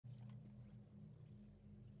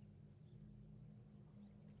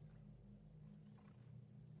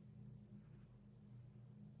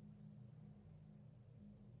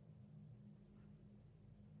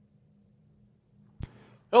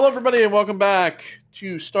Hello, everybody, and welcome back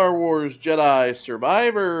to Star Wars Jedi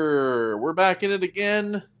Survivor. We're back in it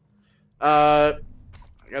again. I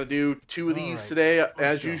got to do two of All these right, today, let's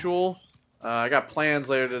as go. usual. I got plans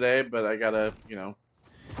later today, but I gotta,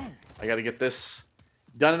 I gotta get this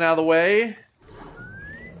done and out of the way.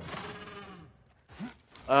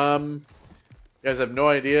 You guys have no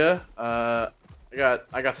idea. I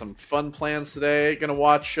got some fun plans today.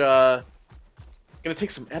 Gonna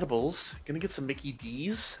take some edibles. Gonna get some Mickey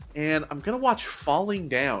D's, and I'm gonna watch Falling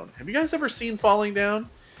Down. Have you guys ever seen Falling Down?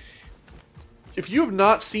 If you have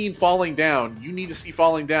not seen Falling Down, you need to see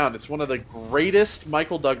Falling Down. It's one of the greatest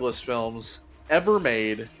Michael Douglas films ever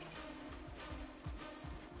made.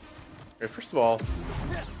 Okay, first of all,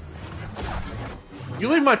 you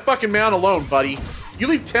leave my fucking man alone, buddy. You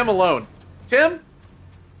leave Tim alone. Tim,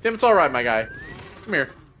 it's all right, my guy. Come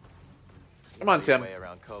here. Come on, Tim. Way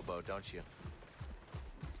around Koboh, don't you?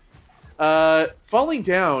 Falling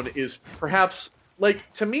Down is perhaps,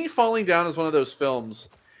 like, to me, Falling Down is one of those films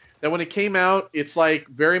that when it came out, it's like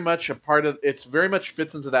very much a part of, it's very much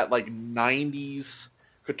fits into that like 90s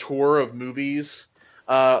couture of movies,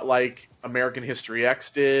 like American History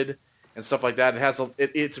X did and stuff like that.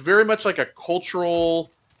 It's very much like a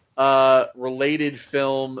cultural related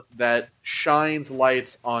film that shines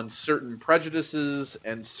lights on certain prejudices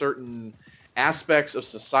and certain aspects of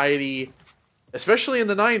society, especially in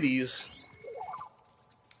the 90s.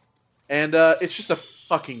 And it's just a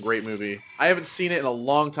fucking great movie. I haven't seen it in a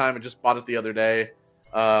long time. I just bought it the other day,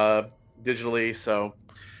 digitally. So,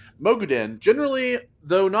 Moguden. Generally,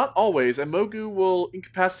 though not always, a Mogu will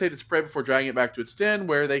incapacitate its prey before dragging it back to its den,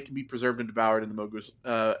 where they can be preserved and devoured in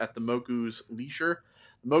the at the Mogu's leisure.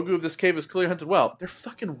 The Mogu of this cave is clearly hunted well. They're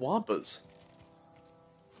fucking wampas.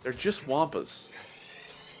 They're just wampas.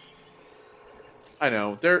 I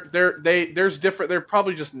know. There's different. They're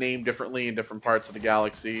probably just named differently in different parts of the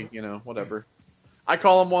galaxy. You know, whatever. I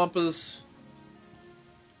call them wampas.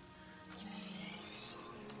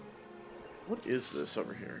 What is this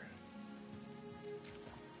over here?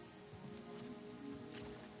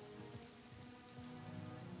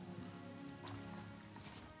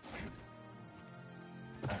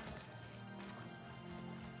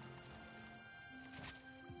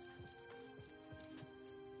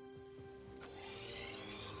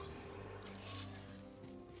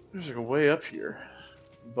 There's like a way up here.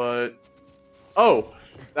 But... oh!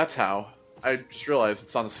 That's how. I just realized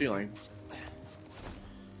it's on the ceiling.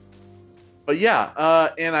 But yeah,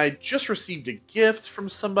 and I just received a gift from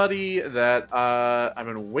somebody that I've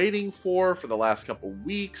been waiting for the last couple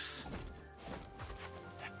weeks.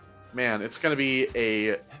 Man, it's going to be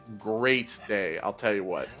a great day, I'll tell you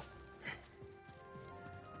what.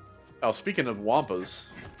 Oh, speaking of wampas.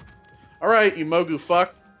 Alright, you Mogu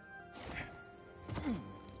fuck.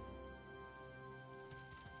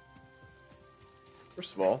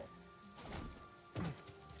 First of all,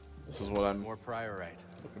 this is what I'm More priorite.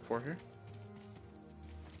 looking for here.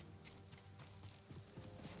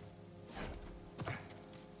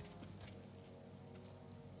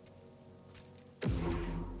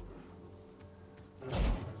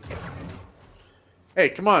 Hey,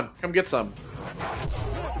 come on, come get some.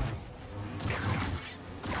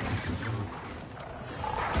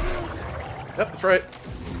 Yep, that's right.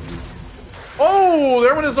 Oh,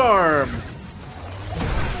 there went his arm.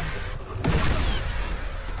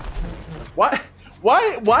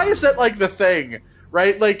 Why is that like the thing,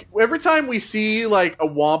 right? Like every time we see like a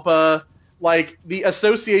wampa, like the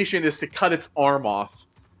association is to cut its arm off.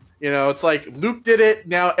 You know, it's like Luke did it,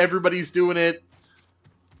 now everybody's doing it.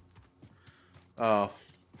 Oh.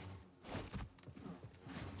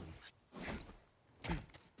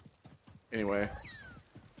 Anyway.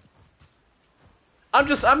 I'm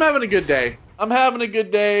having a good day. I'm having a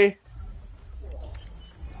good day.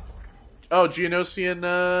 Oh,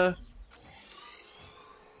 Geonosian,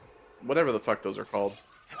 whatever the fuck those are called.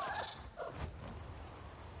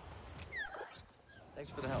 Thanks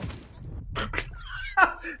for the help.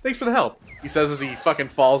 Thanks for the help, he says as he fucking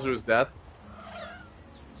falls to his death.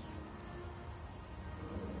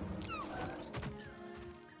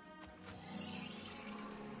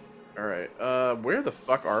 Alright, where the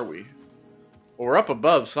fuck are we? Well, we're up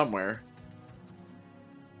above somewhere.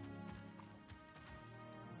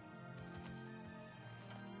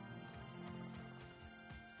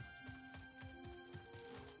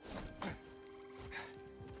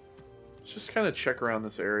 Let's just kind of check around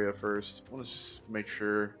this area first. I want to just make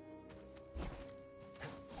sure.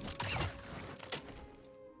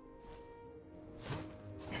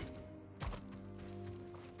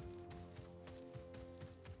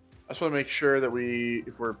 I just want to make sure that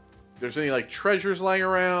if there's any like treasures lying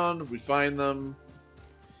around, we find them.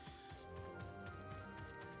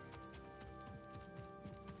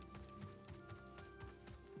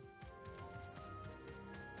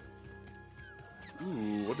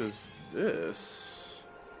 this?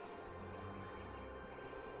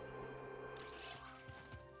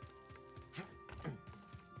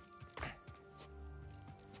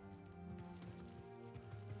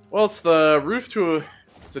 Well, it's the roof to a...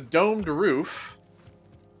 It's a domed roof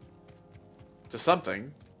to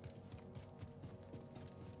something.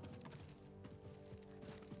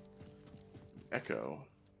 Echo.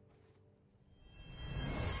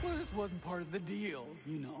 Well, this wasn't part of the deal,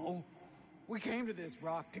 you know. We came to this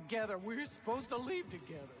rock together. We were supposed to leave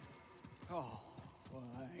together. Oh, well,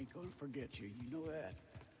 I ain't gonna forget you. You know that.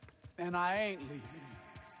 And I ain't leaving.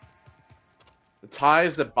 The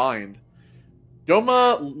ties that bind.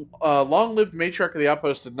 Doma, long-lived matriarch of the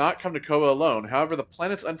outpost, did not come to Koboh alone. However, the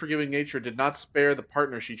planet's unforgiving nature did not spare the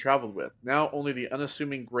partner she traveled with. Now only the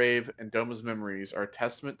unassuming grave and Doma's memories are a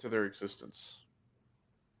testament to their existence.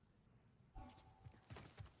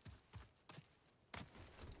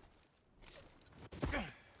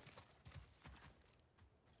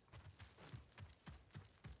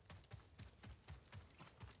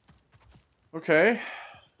 Okay.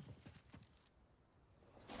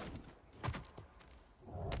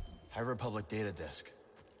 High Republic data disk.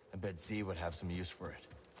 I bet Z would have some use for it.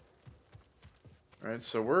 Alright,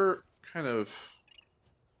 so we're kind of...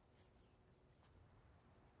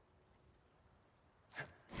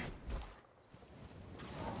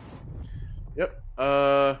 Yep.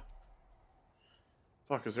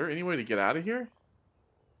 Fuck, is there any way to get out of here?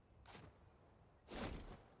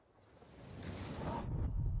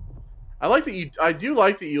 I do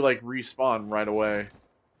like that you, like, respawn right away.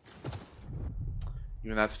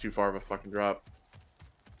 Even that's too far of a fucking drop.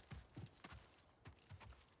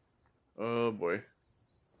 Oh boy.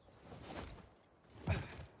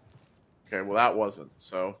 Okay, well that wasn't,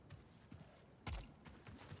 so.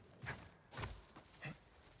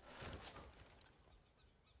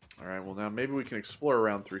 Alright, well now maybe we can explore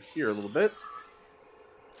around through here a little bit.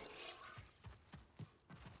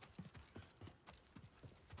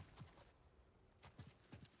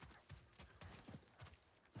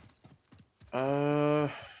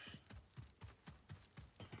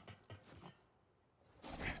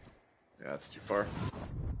 Yeah, that's too far.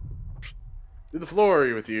 To the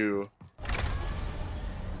floor with you.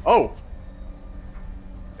 Oh!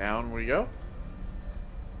 Down we go.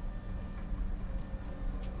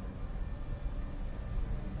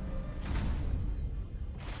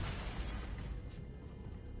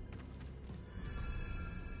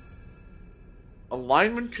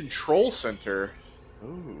 Alignment Control Center.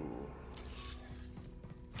 Ooh.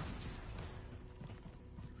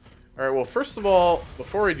 Alright, well, first of all,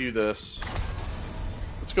 before I do this,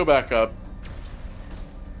 let's go back up.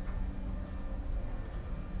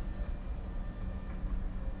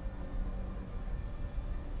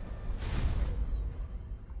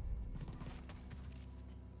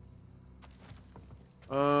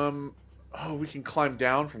 Oh, we can climb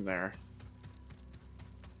down from there.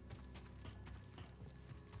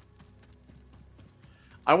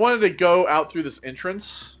 I wanted to go out through this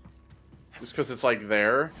entrance, just because it's like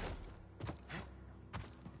there.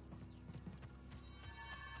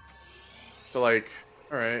 So like,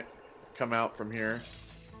 alright, come out from here.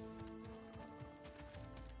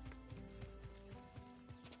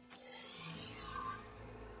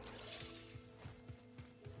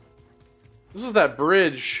 This is that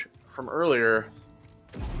bridge from earlier.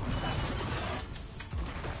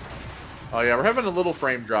 Oh yeah, we're having a little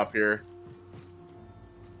frame drop here.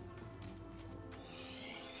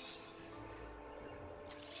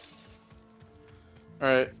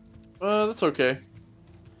 Alright, that's okay.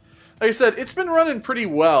 Like I said, it's been running pretty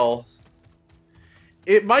well.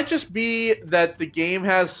 It might just be that the game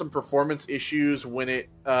has some performance issues when it,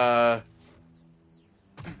 I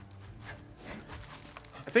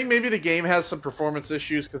think maybe the game has some performance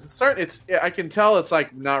issues because I can tell it's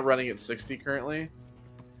like not running at 60 currently.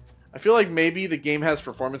 I feel like maybe the game has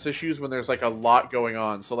performance issues when there's like a lot going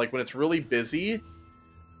on. So like when it's really busy,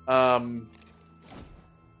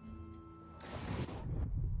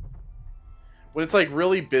 when it's like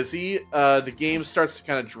really busy, the game starts to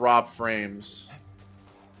kind of drop frames.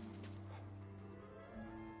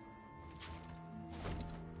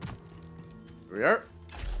 Here we are.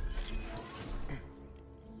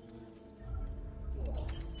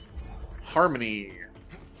 Harmony.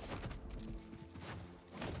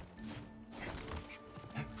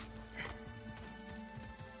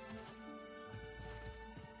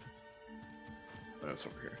 That's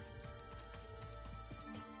over here.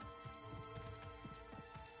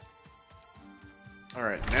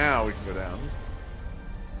 Alright, now we can go down.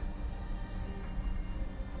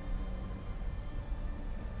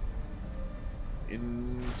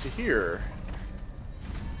 Into here.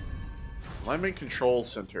 Alignment Control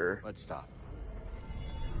Center. Let's stop.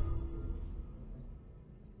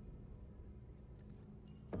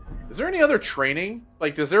 Is there any other training?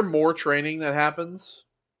 Like, is there more training that happens?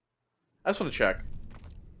 I just want to check.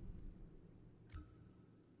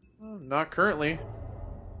 Not currently.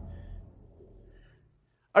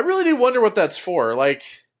 I really do wonder what that's for. Like,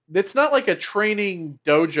 it's not like a training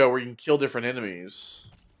dojo where you can kill different enemies.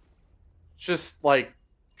 It's just, like,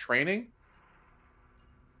 training?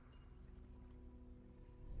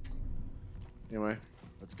 Anyway.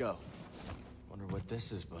 Let's go. Wonder what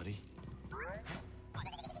this is, buddy.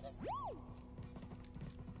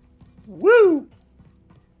 Woo!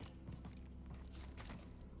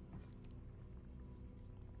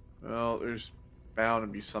 Well, there's bound to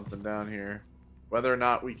be something down here. Whether or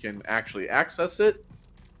not we can actually access it,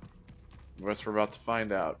 I guess we're about to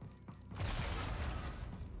find out.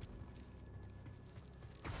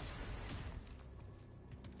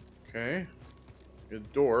 Okay.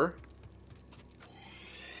 Good door.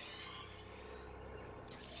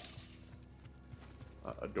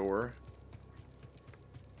 A door.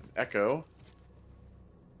 An echo.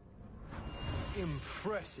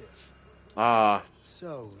 Impressive. Ah.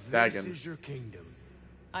 So, this Dagon. is your kingdom.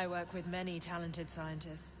 I work with many talented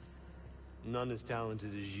scientists, None as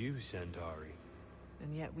talented as you, Centauri.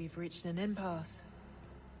 and yet we've reached an impasse.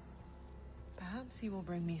 Perhaps he will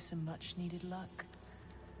bring me some much-needed luck.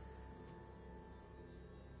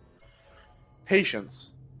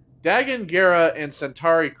 Patience. Dagon, Gera, and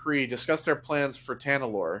Centauri Kree discuss their plans for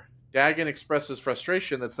Tanalorr. Dagon expresses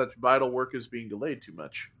frustration that such vital work is being delayed too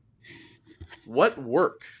much. What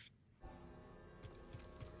work?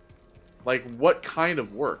 Like, what kind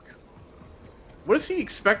of work? What is he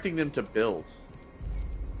expecting them to build?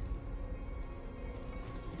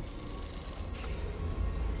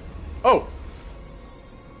 Oh!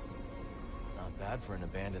 Not bad for an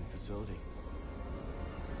abandoned facility.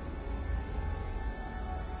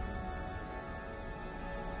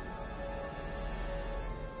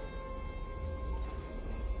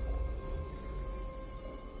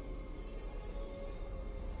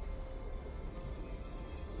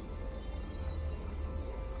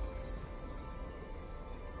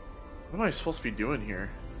 What am I supposed to be doing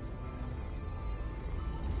here?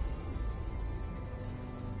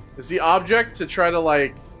 Is the object to try to,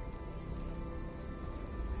 like...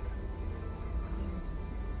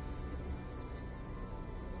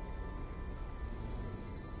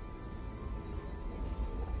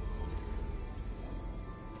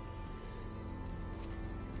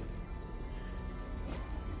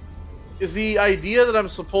 Is the idea that I'm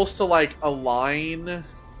supposed to, like, align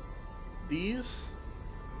these?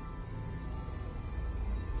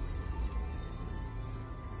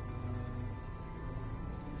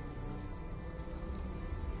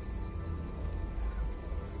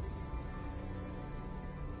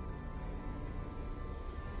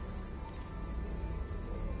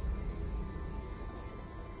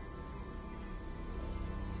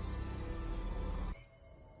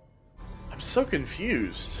 I'm so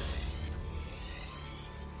confused.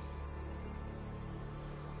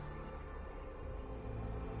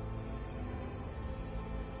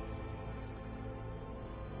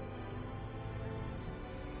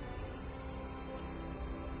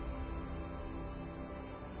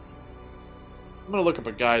 I'm gonna look up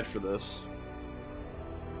a guide for this.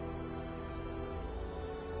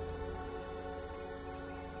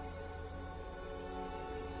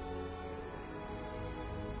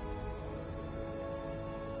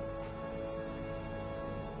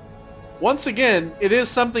 Once again, it is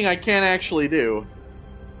something I can't actually do.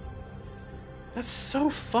 That's so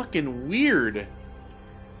fucking weird.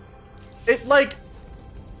 It, like...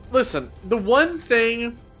 Listen, the one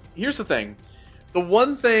thing... Here's the thing. The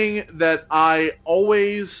one thing that I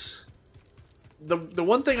always... The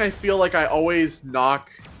one thing I feel like I always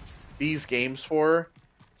knock these games for,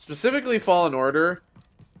 specifically Fallen Order,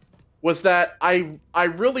 was that I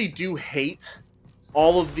really do hate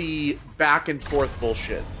all of the back and forth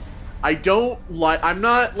bullshit. I don't like... I'm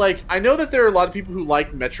not, like... I know that there are a lot of people who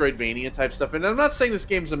like Metroidvania type stuff, and I'm not saying this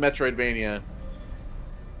game's a Metroidvania.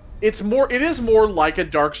 It is more like a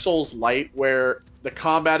Dark Souls Light, where the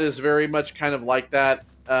combat is very much kind of like that,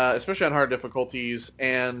 especially on hard difficulties,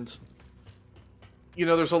 and, you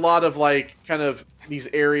know, there's a lot of, like, kind of these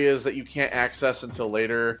areas that you can't access until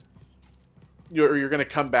later, or you're going to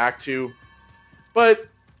come back to. But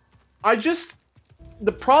I just...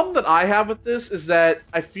 The problem that I have with this is that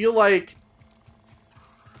I feel like,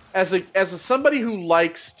 as somebody who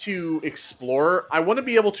likes to explore, I want to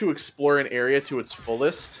be able to explore an area to its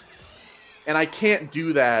fullest, and I can't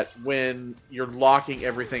do that when you're locking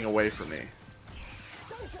everything away from me.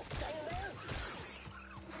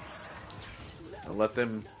 let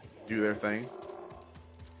them do their thing.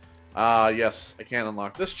 Ah, yes, I can't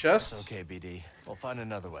unlock this chest. It's okay, BD. We'll find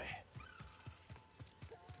another way.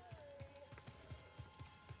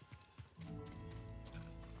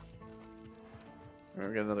 All right,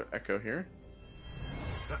 we got another echo here.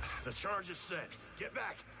 The charge is set. Get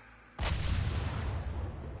back.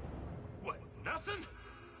 What, nothing?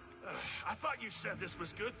 I thought you said this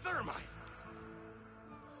was good thermite.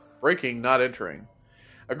 Breaking, not entering.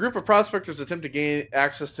 A group of prospectors attempt to gain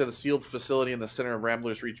access to the sealed facility in the center of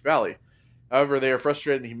Rambler's Reach Valley. However, they are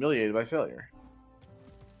frustrated and humiliated by failure.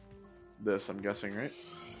 This, I'm guessing, right?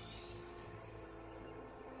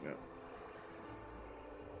 Yeah.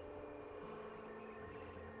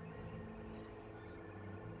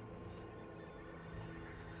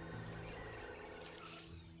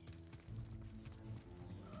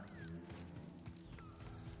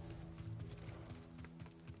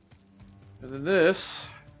 And then this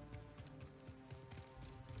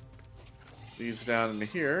leads down into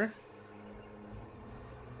here.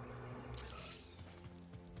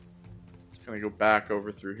 It's gonna go back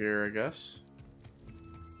over through here, I guess.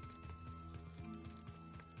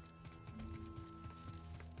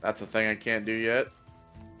 That's a thing I can't do yet.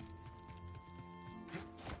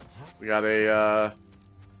 We got a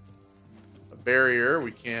barrier.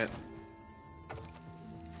 We can't.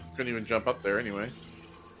 Couldn't even jump up there anyway.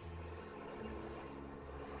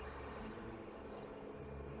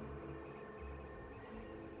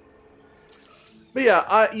 But yeah,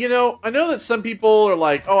 I know that some people are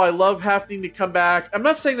like, oh, I love having to come back. I'm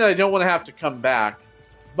not saying that I don't want to have to come back,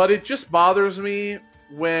 but it just bothers me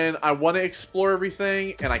when I want to explore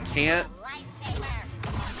everything and I can't.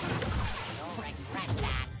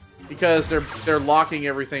 Because they're locking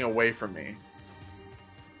everything away from me.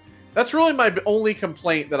 That's really my only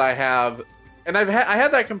complaint that I have. And I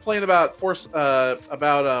had that complaint about Fallen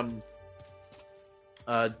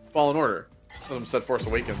Order. Some of them said Force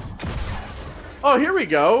Awakens. Oh, here we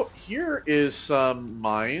go. Here is some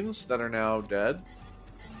mines that are now dead.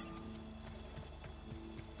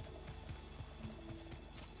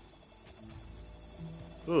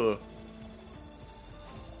 Ugh.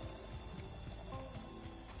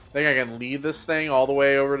 Think I can lead this thing all the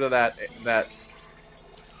way over to that.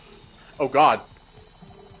 Oh God.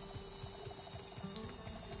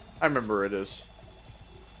 I remember where it is.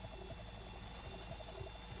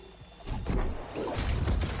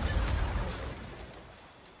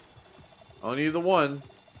 Only the one.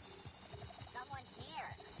 Someone's here.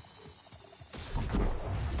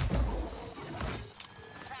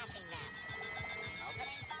 Tracking them.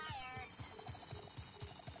 Opening fire.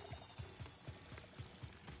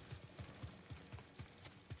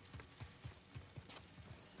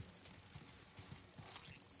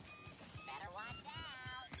 Better watch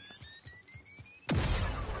out.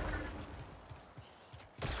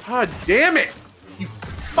 God damn it! You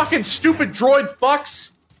fucking stupid droid fucks!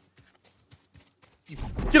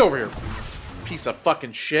 Get over here, piece of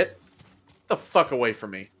fucking shit. Get the fuck away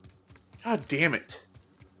from me. God damn it.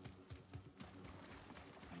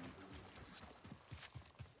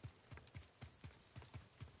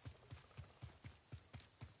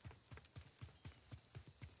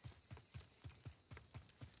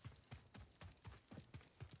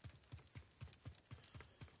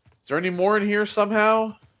 Is there any more in here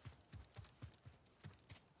somehow?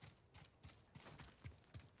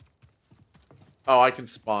 Oh, I can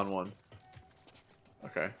spawn one.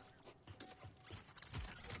 Okay.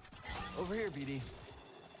 Over here, BD.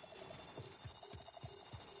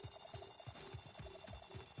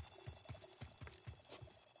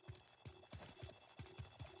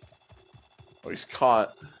 Oh, he's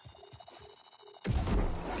caught.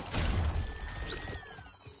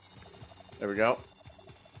 There we go.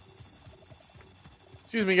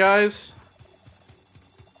 Excuse me, guys.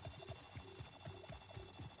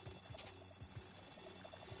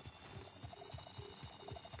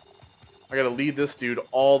 I gotta lead this dude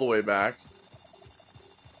all the way back.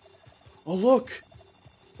 Oh, look!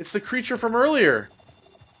 It's the creature from earlier!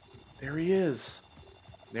 There he is.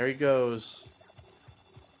 There he goes.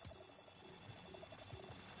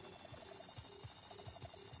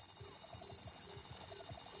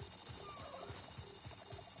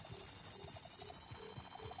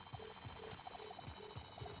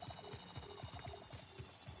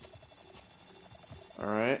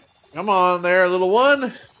 Alright. Come on there, little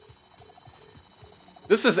one!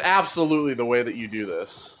 This is absolutely the way that you do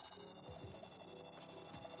this.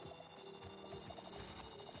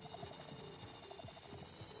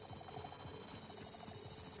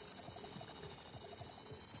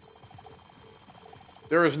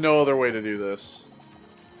 There is no other way to do this.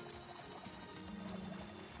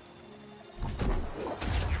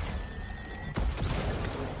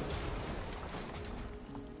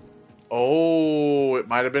 Oh, it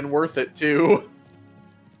might have been worth it too.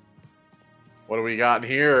 What do we got in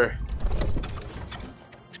here?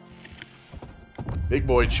 Big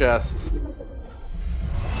boy chest.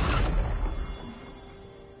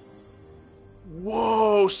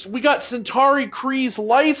 Whoa, we got Centauri Kree's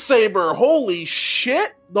lightsaber. Holy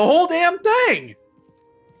shit. The whole damn thing.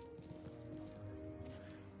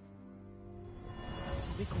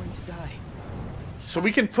 We're going to die. So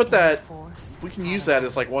we can put that, we can use that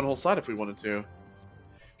as like one whole side if we wanted to.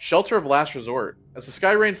 Shelter of Last Resort. As the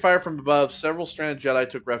sky rained fire from above, several stranded Jedi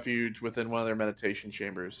took refuge within one of their meditation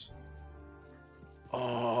chambers.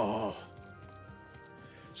 Oh.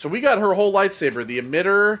 So we got her whole lightsaber. The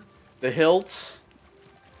emitter, the hilt,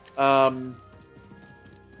 and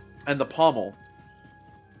the pommel.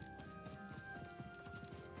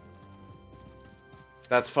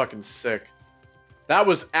 That's fucking sick. That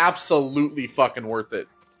was absolutely fucking worth it.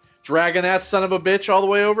 Dragging that son of a bitch all the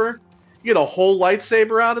way over. You get a whole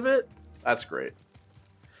lightsaber out of it. That's great.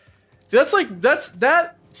 See,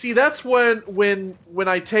 that's when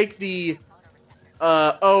I take the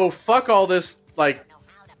oh fuck all this like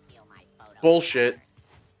bullshit.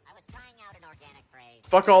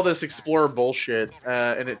 Fuck all this explorer bullshit,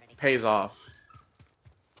 and it pays off.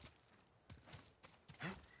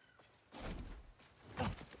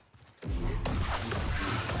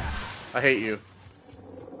 I hate you.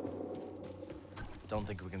 Don't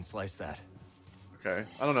think we can slice that. Okay.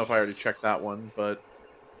 I don't know if I already checked that one, but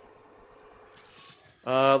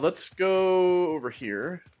let's go over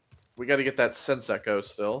here. We got to get that sense echo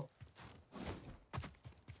still.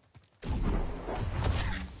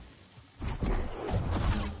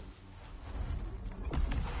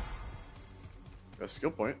 Got a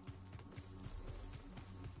skill point.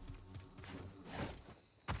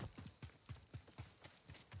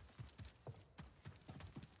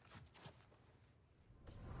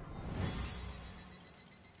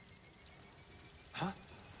 Huh?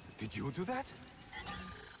 Did you do that?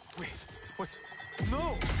 Wait, what's...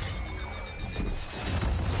 No!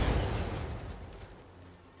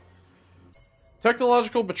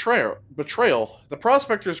 Technological betrayal. The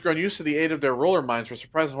prospectors, grown used to the aid of their roller minds, were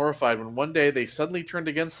surprised and horrified when one day they suddenly turned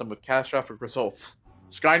against them with catastrophic results.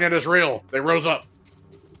 Skynet is real. They rose up.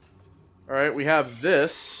 Alright, we have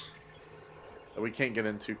this that we can't get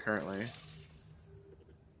into currently.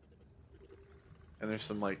 And there's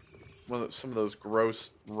some, like, some of those gross,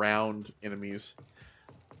 round enemies.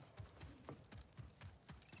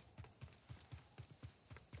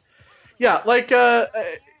 Yeah, like,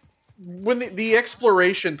 when the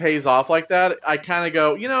exploration pays off like that, I kind of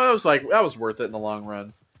go, you know, I was like, that was worth it in the long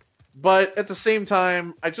run. But at the same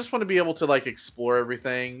time, I just want to be able to like explore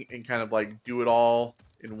everything and kind of like do it all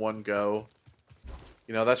in one go.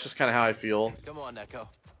 You know, that's just kind of how I feel. Come on, Echo.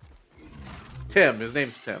 Tim, his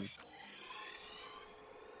name's Tim.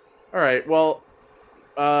 All right, well,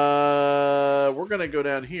 we're gonna go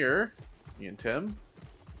down here, me and Tim.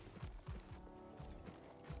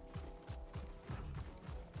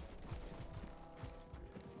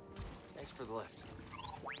 For the lift.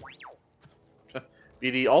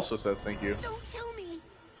 BD also says thank you. Don't kill me.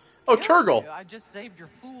 Oh, Turgle. I just saved your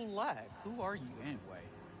fool life. Who are you anyway?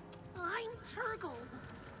 I'm Turgle.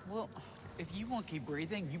 Well, if you want to keep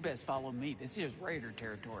breathing, you best follow me. This is Raider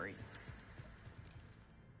territory.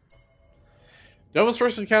 Nova's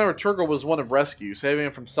first encounter with Turgle was one of rescue, saving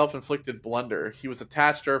him from self-inflicted blunder. He was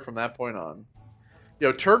attached to her from that point on.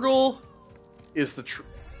 Yo, Turgle is the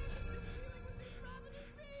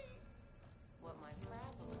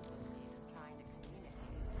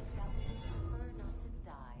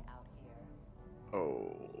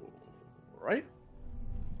Oh, right.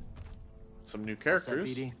 Some new characters.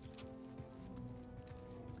 What's up, BD?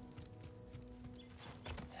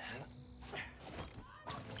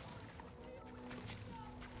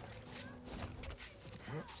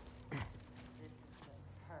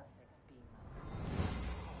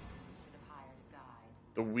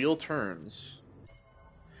 The wheel turns.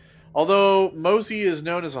 Although Mosey is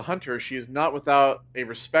known as a hunter, she is not without a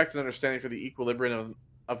respect and understanding for the equilibrium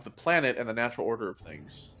of the planet and the natural order of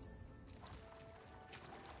things.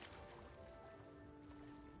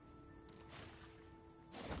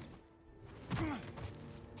 Perhaps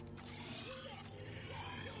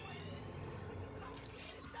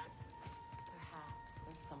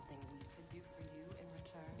there's something we could do for you in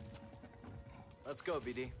return. Let's go,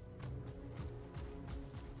 BD.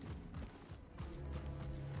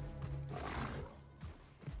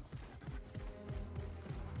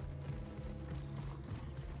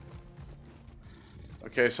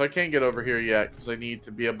 Okay, so I can't get over here yet because I need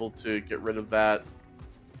to be able to get rid of that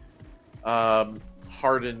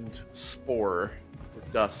hardened spore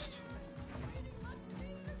with dust.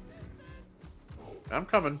 I'm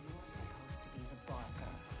coming. To be the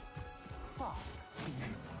barker.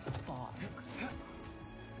 Bark.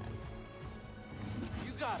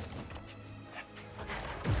 You got it.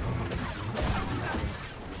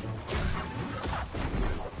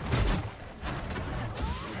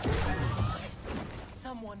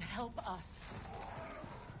 Someone help us.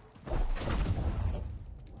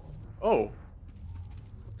 Oh.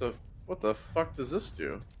 What the fuck does this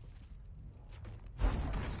do? Excuse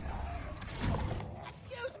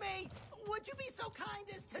me! Would you be so kind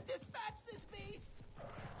as to dispatch this beast?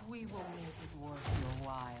 We will make it worth your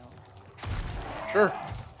while. Sure.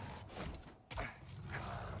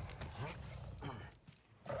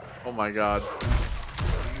 Oh my god.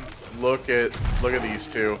 Look at these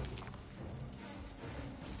two.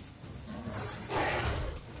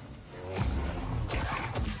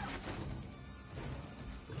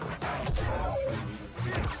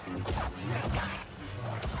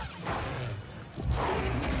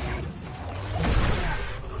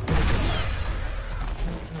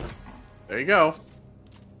 There you go.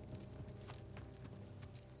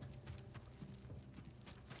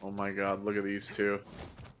 Oh my god, look at these two.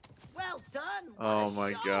 Well done! Oh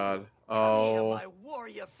my god. Come here, Oh. my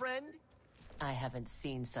warrior friend. I haven't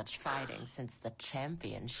seen such fighting since the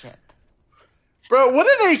championship. Bro, what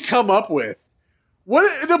do they come up with?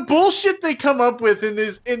 What the bullshit they come up with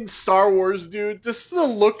in Star Wars, dude? Just the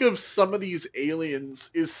look of some of these aliens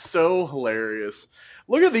is so hilarious.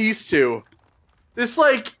 Look at these two. This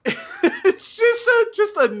like it's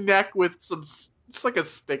just a neck with some just like a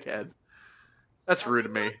stick head. That's rude to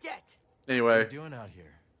me. What are Anyway, you doing out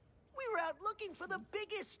here? We were out looking for the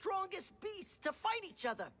biggest, strongest beasts to fight each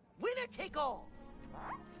other. Winner take all.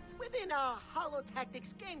 Within our Holo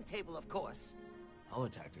Tactics game table, of course.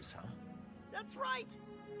 Holotactics, huh? That's right.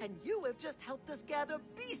 And you have just helped us gather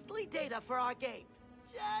beastly data for our game.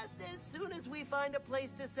 Just as soon as we find a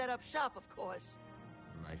place to set up shop, of course.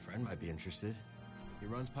 My friend might be interested. He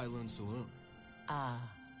runs Pyloon's Saloon. Ah,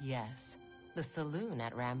 yes. The saloon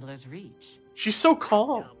at Rambler's Reach. she's so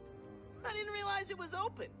calm. I didn't realize it was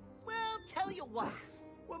open. Well, tell you what.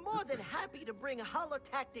 We're more than happy to bring Holo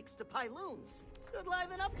Tactics to Pyloon's. Could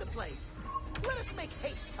liven up the place. Let us make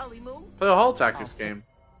haste, Tully Moo. Play a Holotactics game.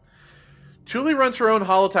 Thule runs her own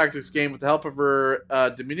Holotactics game with the help of her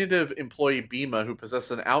diminutive employee Bima, who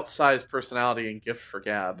possesses an outsized personality and gift for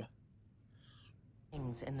gab.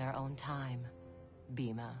 Things in their own time.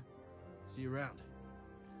 Bima. See you around.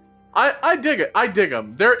 I dig it. I dig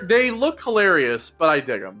them. They look hilarious, but I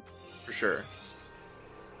dig them for sure.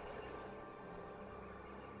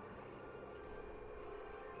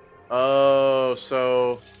 Oh,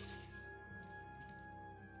 so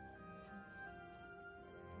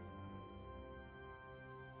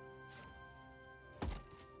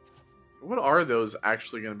what are those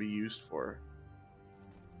actually going to be used for?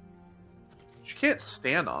 You can't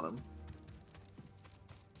stand on them.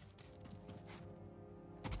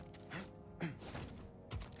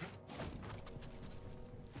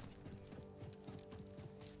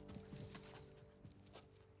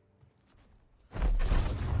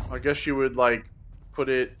 I guess you would, like, put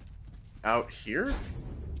it out here?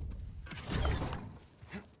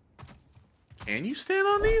 Can you stand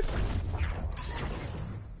on these?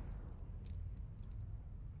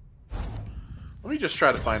 Let me just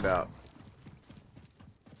try to find out.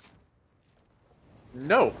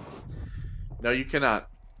 No. No, you cannot.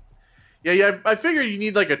 Yeah, I figure you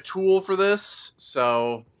need, like, a tool for this,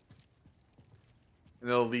 so... And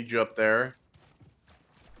it'll lead you up there.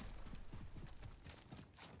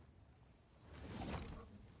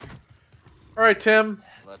 Alright, Tim.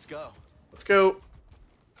 Let's go. Let's go.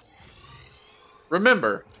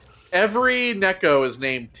 Remember, every Neko is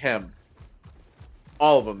named Tim.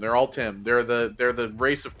 All of them. They're all Tim. They're the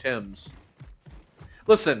race of Tims.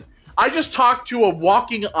 Listen, I just talked to a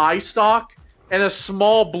walking eye stalk and a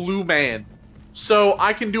small blue man. So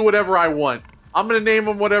I can do whatever I want. I'm going to name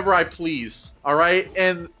them whatever I please. Alright?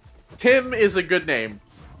 And Tim is a good name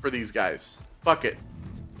for these guys. Fuck it.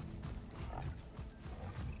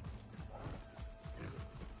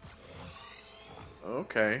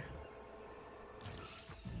 Okay.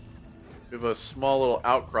 We have a small little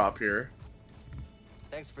outcrop here.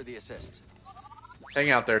 Thanks for the assist. Hang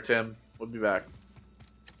out there, Tim. We'll be back.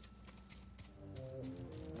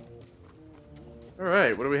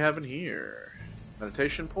 Alright, what do we have in here?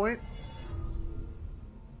 Meditation point?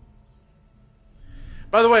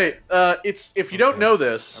 By the way, it's if you don't know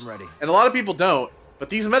this, I'm ready. and a lot of people don't, but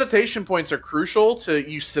these meditation points are crucial to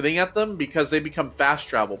you sitting at them because they become fast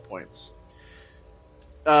travel points.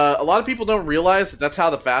 A lot of people don't realize that that's how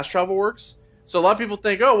the fast travel works. So a lot of people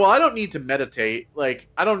think, oh well, I don't need to meditate. Like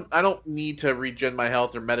I don't need to regen my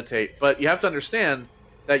health or meditate. But you have to understand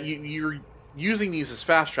that you're using these as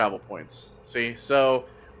fast travel points. See, so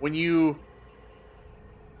when you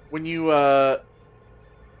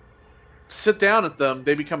sit down at them,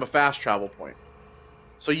 they become a fast travel point.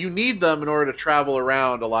 So you need them in order to travel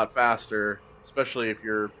around a lot faster, especially if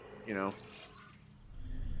you're, you know,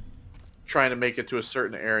 trying to make it to a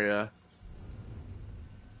certain area.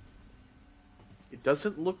 It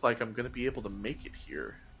doesn't look like I'm going to be able to make it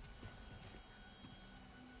here.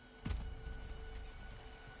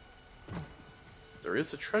 There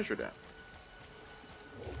is a treasure down.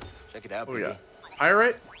 Check it out, Oh baby. yeah,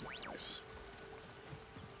 pyrite. Nice.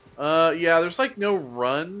 Yeah, there's like no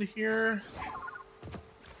run here.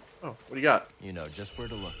 Oh, what do you got? You know just where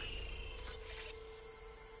to look.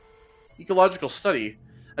 Ecological study.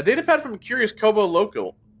 A datapad from a curious Koboh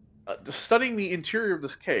local. Studying the interior of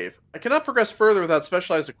this cave. I cannot progress further without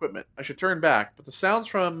specialized equipment. I should turn back, but the sounds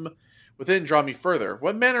from within draw me further.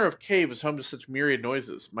 What manner of cave is home to such myriad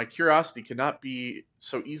noises? My curiosity cannot be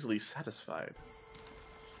so easily satisfied.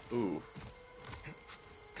 Ooh.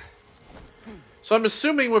 So I'm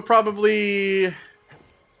assuming we'll probably...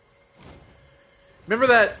 Remember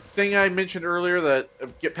that thing I mentioned earlier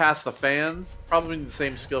that get past the fan? Probably the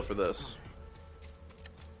same skill for this.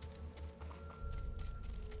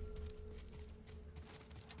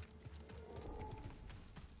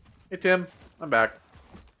 Hey Tim, I'm back.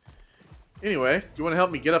 Anyway, do you want to help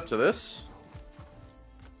me get up to this?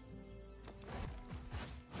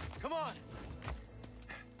 Come on.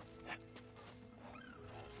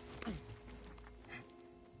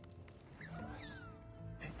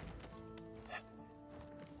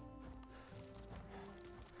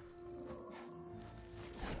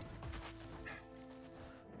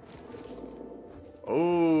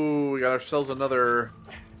 Oh, we got ourselves another...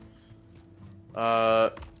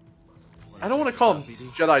 I don't want to call them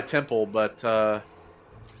Jedi Temple, but,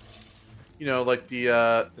 you know, like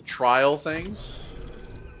the trial things.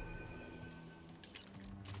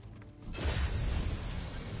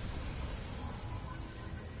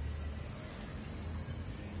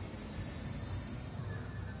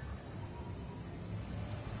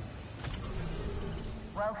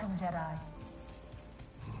 Welcome, Jedi.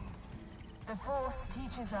 The Force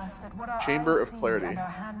teaches us that what our Chamber eyes of see Clarity. and our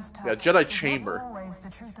hands touch Yeah, Jedi is Chamber. not always the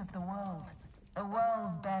truth of the world. The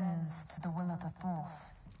world bends to the will of the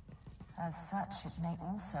Force. As such, it may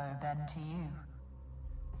also bend to you.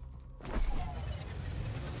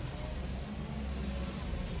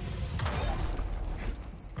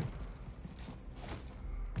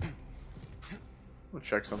 We'll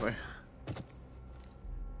check something.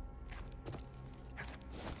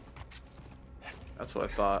 That's what I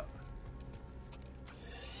thought.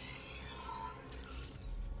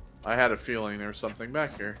 I had a feeling there was something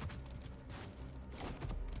back here.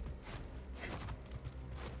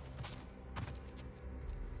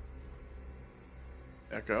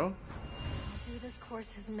 Echo. I'll do this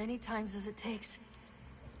course as many times as it takes.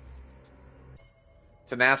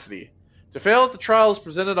 Tenacity. To fail at the trials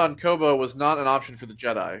presented on Koboh was not an option for the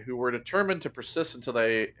Jedi, who were determined to persist until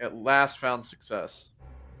they at last found success.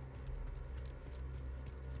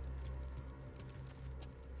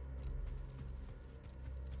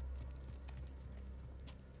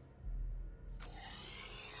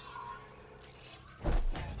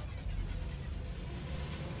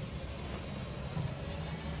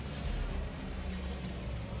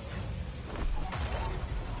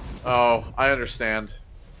 Oh, I understand.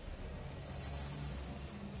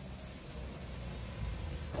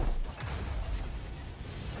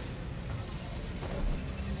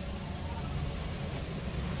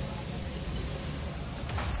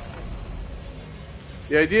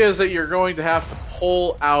 The idea is that you're going to have to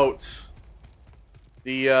pull out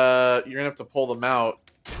the, you're going to have to pull them out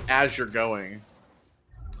as you're going.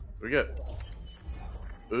 What do we get?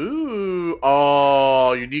 Ooh,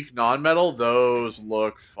 oh, unique non-metal? Those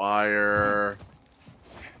look fire.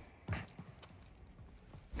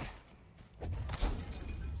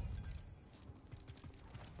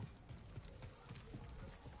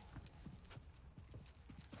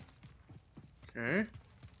 Okay.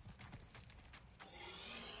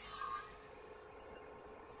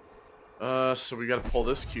 So we gotta pull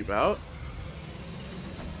this cube out.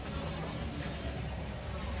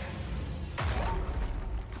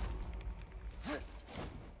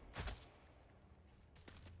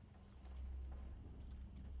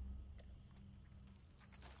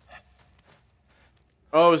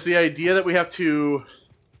 Oh, is the idea that we have to...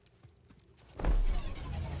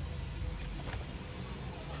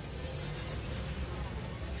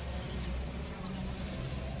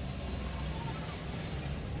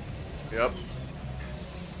 Yep.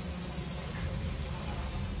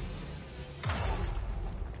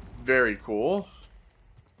 Very cool.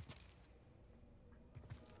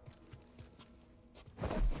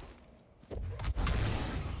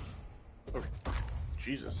 Oh,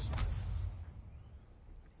 Jesus.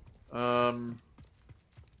 I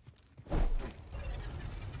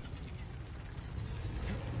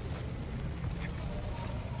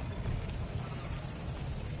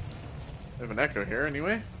have an echo here,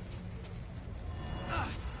 anyway.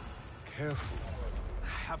 Careful. I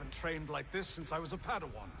haven't trained like this since I was a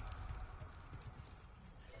Padawan.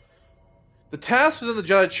 The tasks within the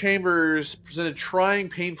Jedi chambers presented trying,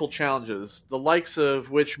 painful challenges, the likes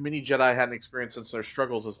of which many Jedi hadn't experienced since their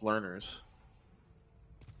struggles as learners.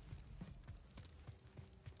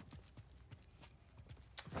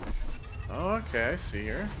 Okay, I see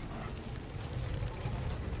here.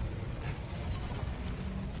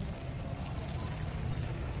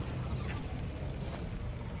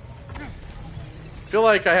 I feel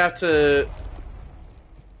like I have to...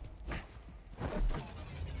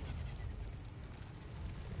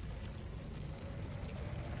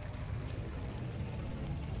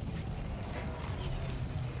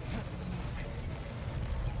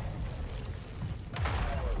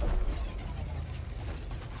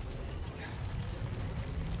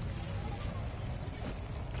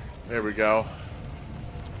 There we go.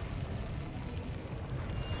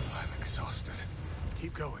 I'm exhausted.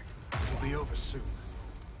 Keep going. It'll be over soon.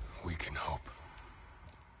 We can hope.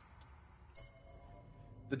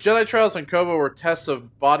 The Jedi trials on Koboh were tests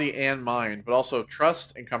of body and mind, but also of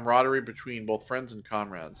trust and camaraderie between both friends and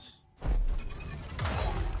comrades.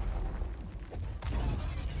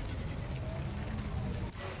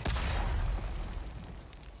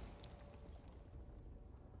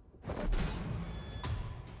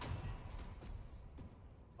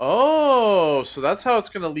 Oh, so that's how it's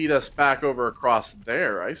going to lead us back over across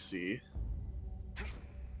there. I see.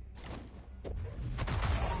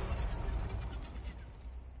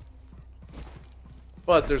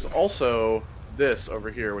 But there's also this over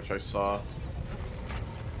here, which I saw.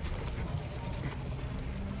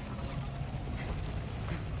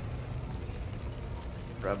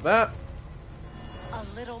 Grab that. A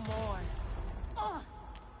little more. Ugh.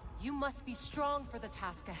 You must be strong for the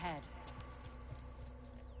task ahead.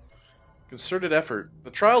 Concerted effort.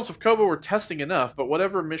 The trials of Koboh were testing enough, but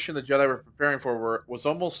whatever mission the Jedi were preparing for was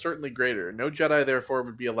almost certainly greater. No Jedi, therefore,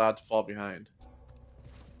 would be allowed to fall behind.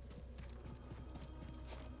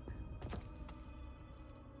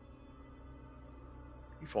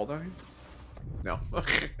 You fall down here? No.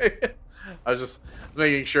 Okay. I was just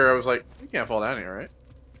making sure. I was like, you can't fall down here, right?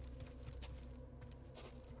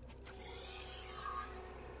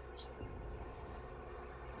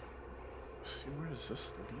 See, where does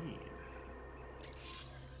this lead?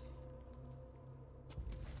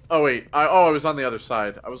 Oh wait, I was on the other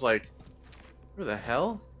side. I was like, where the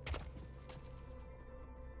hell?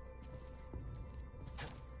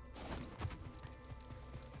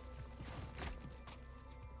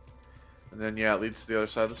 And then yeah, it leads to the other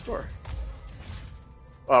side of the store.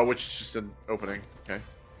 Which is just an opening. Okay.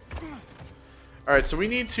 All right, so we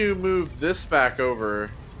need to move this back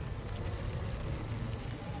over.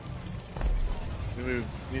 We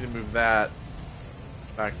need to move that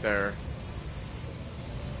back there.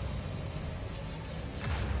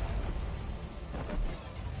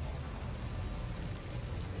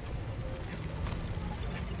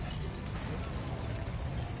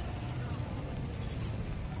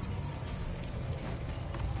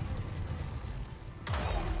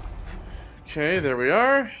 Okay, there we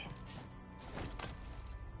are.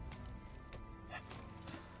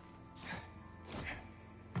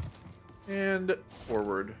 And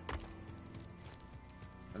forward.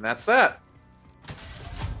 And that's that.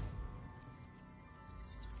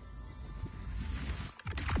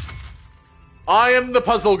 I am the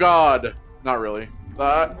puzzle god. Not really.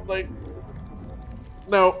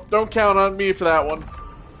 No, don't count on me for that one.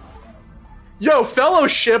 Yo,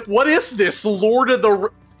 Fellowship, what is this? Lord of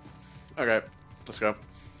the... Okay, let's go.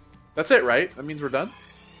 That's it, right? That means we're done?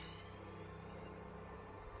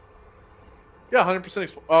 Yeah,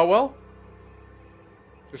 100% oh, well.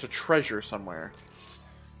 There's a treasure somewhere.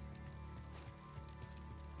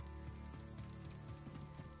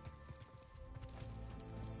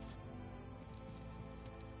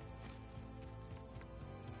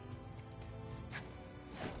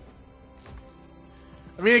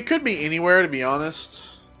 I mean, it could be anywhere, to be honest.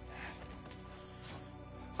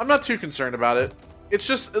 I'm not too concerned about it. It's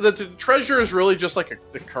just that the treasure is really just like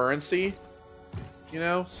the currency, you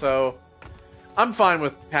know? So, I'm fine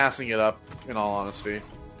with passing it up, in all honesty.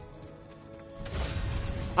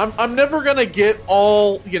 I'm never gonna get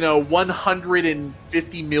all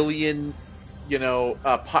 150 million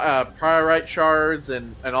priorite shards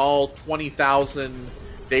and all 20,000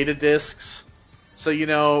 data disks.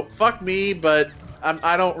 So fuck me, but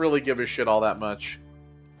I don't really give a shit all that much.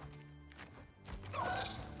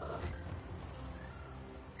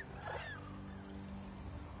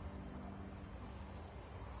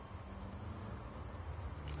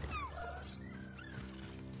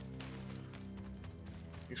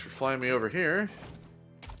 Thanks for flying me over here.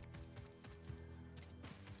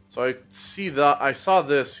 So I saw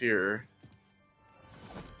this here.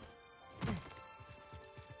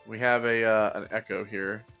 We have an echo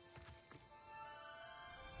here.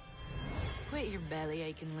 Quit your belly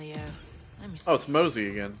aching, Leo. Let me see. Oh, it's Mosey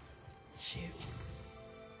again. Shoot.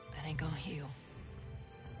 That ain't gonna heal.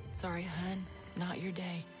 Sorry, hun. Not your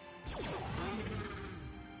day.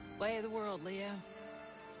 Way of the world, Leo.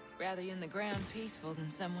 Rather you in the ground peaceful than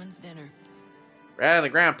someone's dinner. Rather in the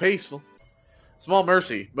ground peaceful. Small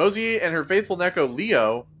mercy. Mosey and her faithful Neko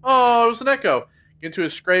Leo. Oh, it was an echo. Get into a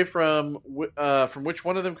scrape from which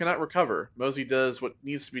one of them cannot recover. Mosey does what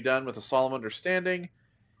needs to be done with a solemn understanding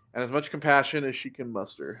and as much compassion as she can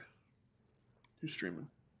muster. Who's streaming?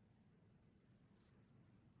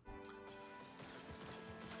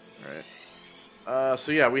 Alright.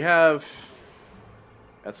 So yeah, we have...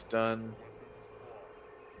 That's done.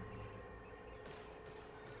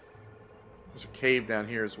 There's a cave down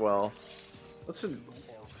here as well. Listen.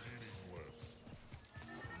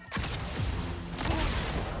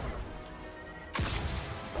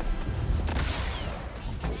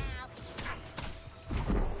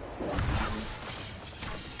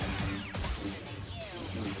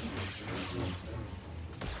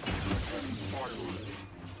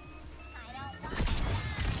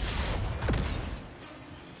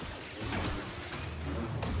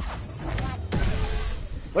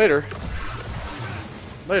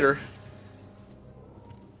 Later.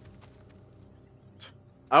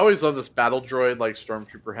 I always love this battle droid, like,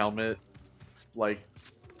 stormtrooper helmet, like,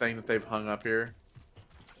 thing that they've hung up here.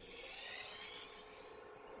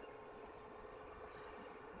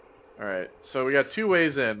 Alright, so we got two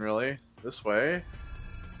ways in, really. This way.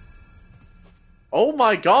 Oh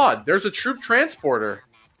my god, there's a troop transporter.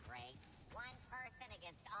 One person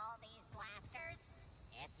against all these blasters?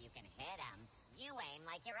 If you can hit them, you aim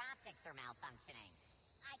like your optics are malfunctioning.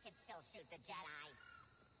 I could still shoot the Jedi.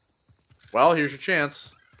 Well, here's your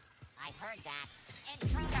chance. I heard that.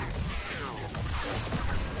 Intruder!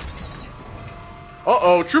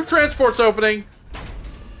 Uh-oh, troop transport's opening!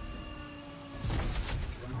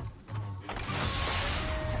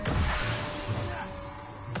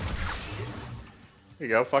 Here you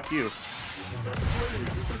go, fuck you.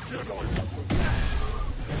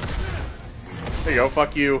 There you go,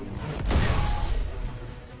 fuck you.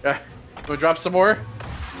 Yeah, wanna drop some more?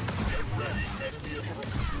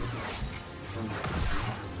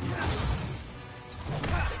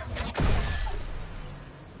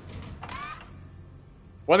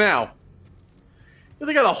 What now?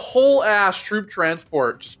 They got a whole ass troop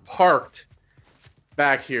transport just parked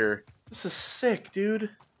back here. This is sick, dude.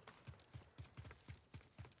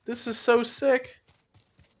 This is so sick.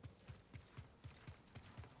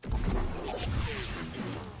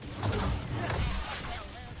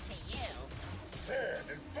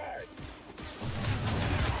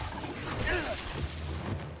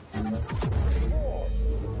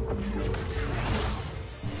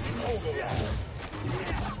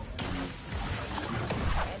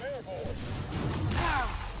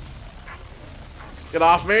 Get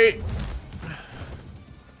off me!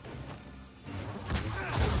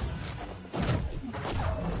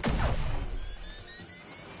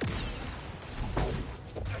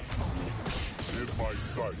 In my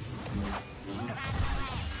sight.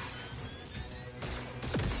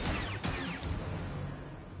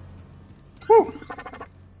 Whew.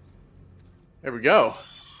 There we go.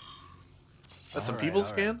 That's some All people right.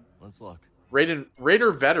 scan? Let's look.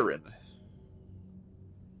 Raider veteran.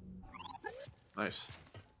 Nice.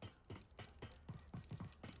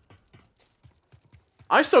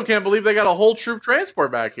 I still can't believe they got a whole troop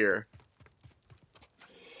transport back here.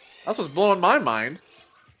 That's what's blowing my mind.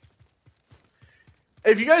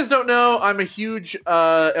 If you guys don't know, I'm a huge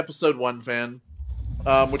Episode 1 fan.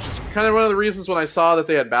 Which is kind of one of the reasons when I saw that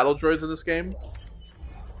they had battle droids in this game.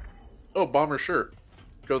 Oh, bomber shirt.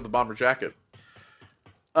 Go with the bomber jacket.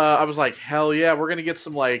 I was like, hell yeah, we're gonna get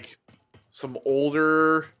some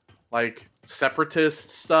older, like, separatist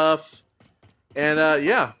stuff. And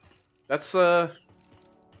yeah, that's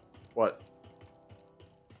what?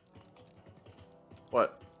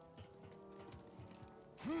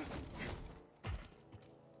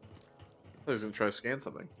 I was gonna try to scan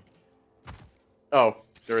something. Oh,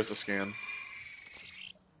 there is a scan.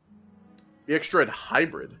 The X-Droid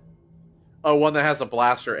Hybrid. Oh, one that has a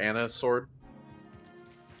blaster and a sword.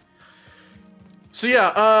 So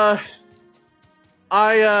yeah,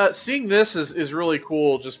 seeing this is really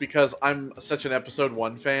cool just because I'm such an Episode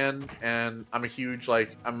 1 fan, and I'm a huge,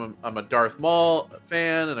 like, I'm a Darth Maul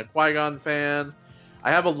fan and a Qui-Gon fan.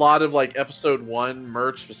 I have a lot of, like, Episode 1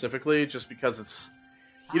 merch specifically just because it's,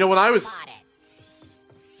 you know, when I was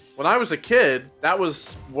a kid, that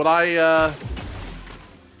was what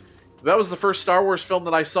that was the first Star Wars film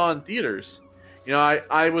that I saw in theaters. You know, when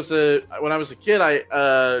I was a kid,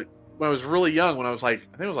 when I was really young, when I was like,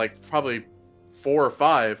 I think it was like probably 4 or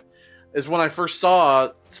 5, is when I first saw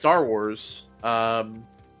Star Wars,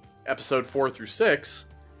 Episode 4 through 6,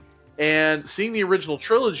 and seeing the original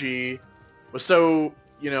trilogy was so,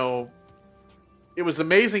 you know, it was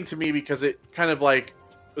amazing to me because it kind of like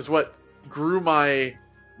was what grew my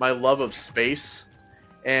love of space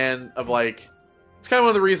and of like, it's kind of one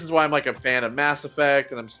of the reasons why I'm like a fan of Mass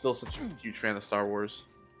Effect and I'm still such a huge fan of Star Wars.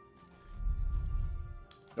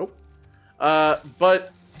 Nope.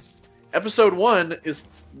 But Episode 1 is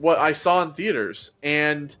what I saw in theaters,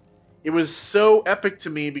 and it was so epic to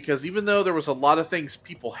me because even though there was a lot of things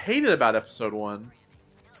people hated about Episode 1,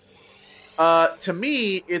 to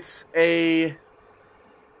me, it's a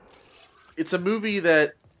movie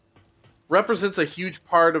that represents a huge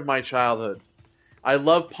part of my childhood. I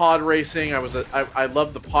love pod racing. I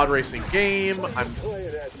love the pod racing game.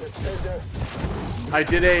 I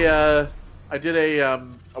did a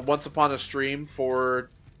Once Upon a Stream for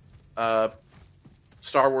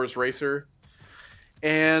Star Wars Racer,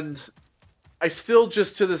 and I still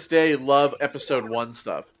just to this day love Episode 1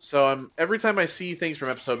 stuff. So every time I see things from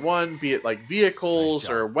Episode 1, be it like vehicles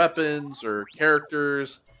or weapons or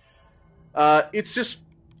characters,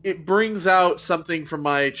 it brings out something from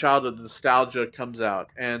my childhood. The nostalgia comes out,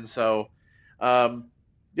 and so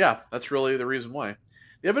yeah, that's really the reason why.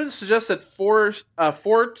 The evidence suggests that Fort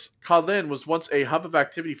Kowloon was once a hub of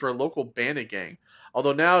activity for a local bandit gang.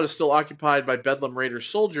 Although now it is still occupied by Bedlam Raider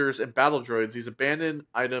soldiers and battle droids, these abandoned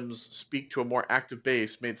items speak to a more active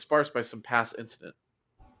base made sparse by some past incident.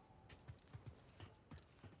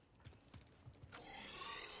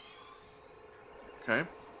 Okay.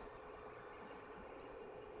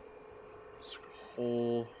 This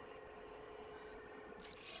whole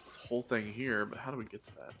thing here, but how do we get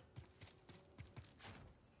to that?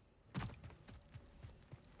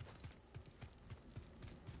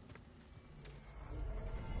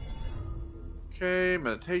 Okay,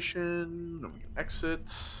 meditation. Then we can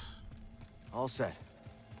exit. All set.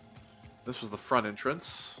 This was the front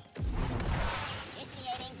entrance.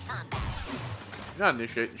 Initiating combat. You're not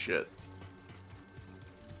initiating shit.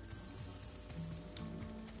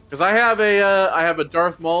 Because I have a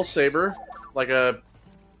Darth Maul saber, like a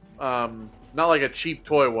not like a cheap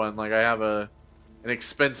toy one. Like I have an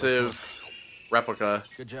expensive replica.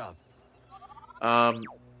 Good job. And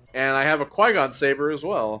I have a Qui-Gon saber as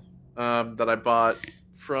well. That I bought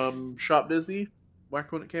from Shop Disney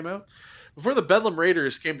back when it came out. Before the Bedlam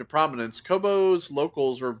Raiders came to prominence, Koboh's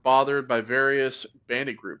locals were bothered by various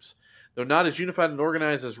bandit groups. Though not as unified and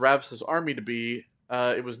organized as Ravis's army to be,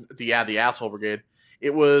 it was the Asshole Brigade.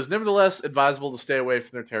 It was nevertheless advisable to stay away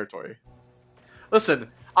from their territory. Listen,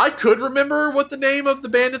 I could remember what the name of the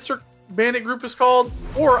bandit group is called,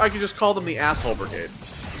 or I could just call them the Asshole Brigade.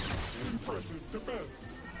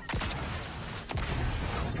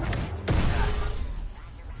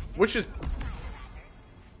 Which is...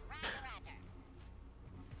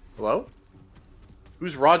 Hello?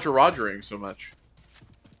 Who's Rogering so much?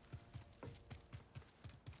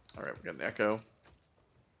 Alright, we got an echo.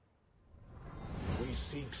 We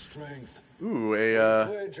seek strength. Ooh,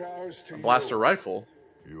 a blaster rifle.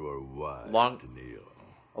 You are wise to kneel.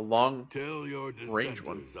 A long Tell your range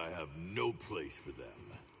one. dissenters I have no place for them.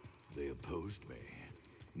 They opposed me.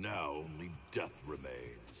 Now only death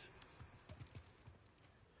remains.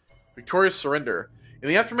 Victorious surrender. In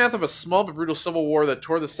the aftermath of a small but brutal civil war that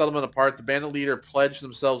tore the settlement apart, the bandit leader pledged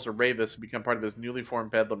themselves to Ravis and become part of his newly formed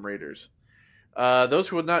Bedlam Raiders. Those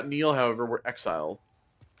who would not kneel, however, were exiled.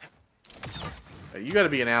 You gotta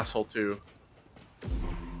be an asshole, too. They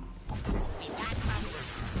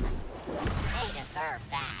deserve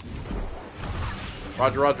that.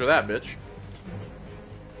 Roger that, bitch.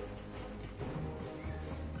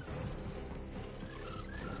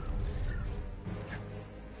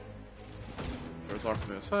 Doors off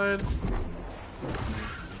from the side.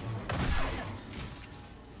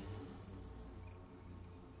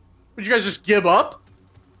 Would you guys just give up?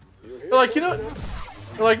 They're like, you know...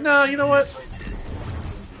 They're like, nah, you know what?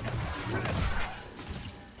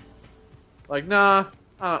 Like, nah,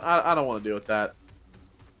 I don't want to deal with that.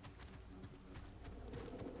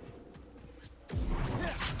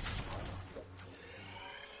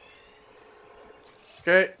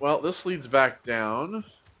 Okay, well, this leads back down.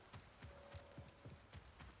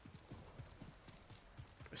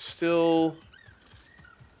 Still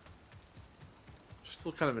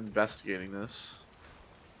kind of investigating this.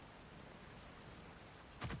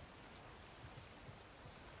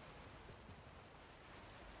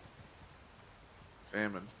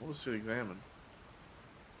 Examine. What was to examine?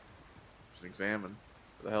 Just examine.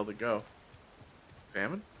 Where the hell did it go?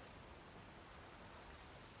 Examine?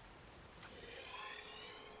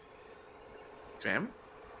 Examine?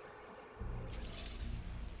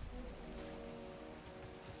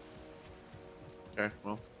 Okay,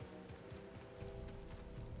 well.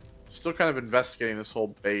 Still kind of investigating this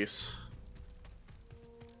whole base.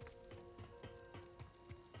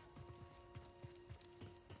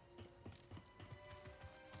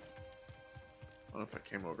 I don't know if I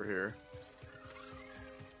came over here.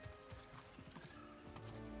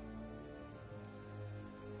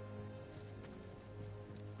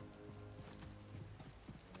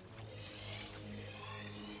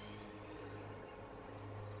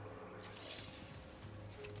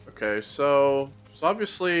 Okay, so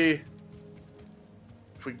obviously,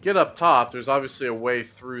 if we get up top, there's obviously a way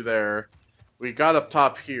through there. We got up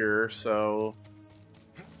top here, so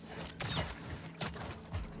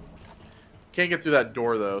can't get through that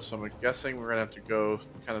door though. So I'm guessing we're gonna have to go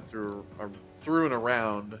kind of through and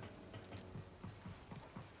around.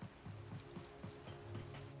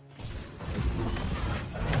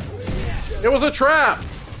 It was a trap.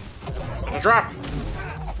 A trap.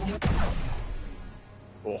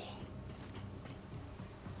 Oh.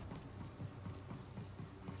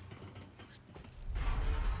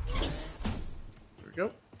 There we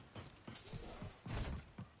go.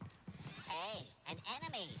 Hey, an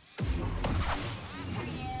enemy. For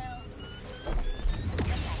you.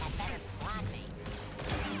 Wish I had better squad mates.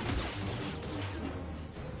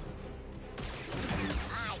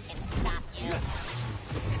 I can stop you.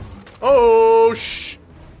 Oh,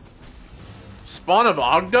 Spawn of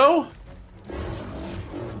Ogdo?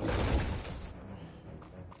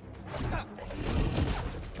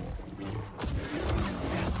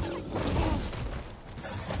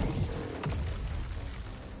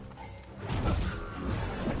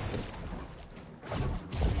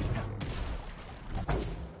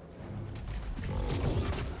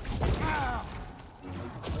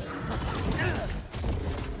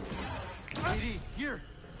 Here.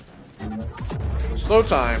 Slow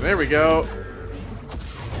time. There we go.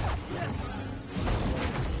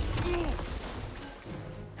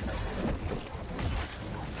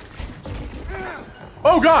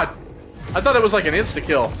 Oh god! I thought it was like an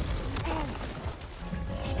insta-kill.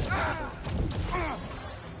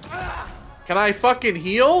 Can I fucking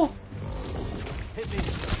heal?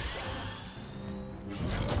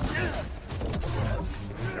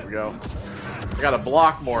 There we go. I gotta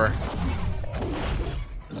block more.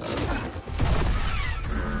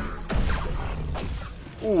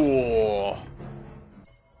 Ooh.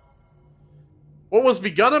 What was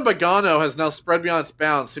begun in Bogano has now spread beyond its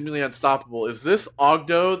bounds, seemingly unstoppable. Is this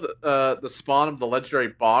Ogdo the spawn of the legendary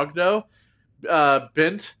Bogdo?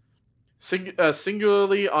 Bent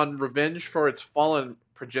singularly on revenge for its fallen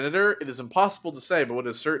progenitor? It is impossible to say, but what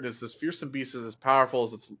is certain is this fearsome beast is as powerful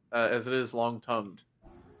as it is long-tongued.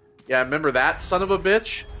 Yeah, remember that son of a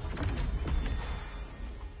bitch?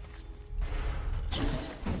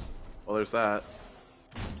 Well, there's that.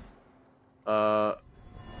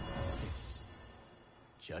 It's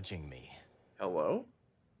judging me. Hello?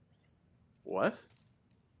 What?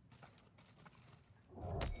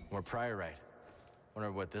 More priorite.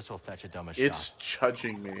 Wonder what this will fetch a dumb shot. It's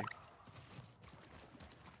judging me.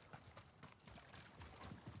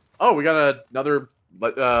 Oh, we got another...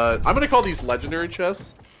 I'm gonna call these legendary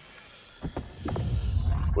chests.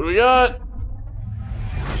 What do we got?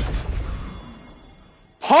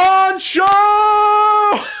 Poncho!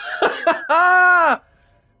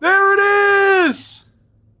 There it is!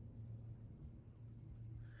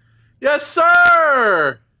 Yes,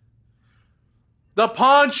 sir! The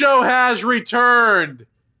poncho has returned.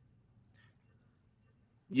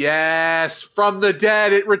 Yes, from the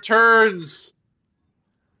dead it returns.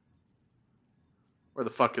 Where the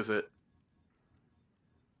fuck is it?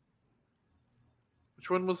 Which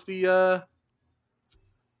one was the,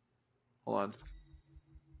 Hold on. I'm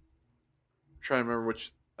trying to remember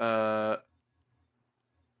which,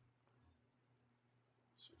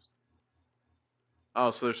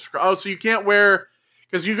 Oh, so there's... Oh, so you can't wear...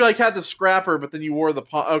 Because you, like, had the scrapper, but then you wore the...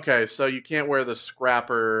 Okay, so you can't wear the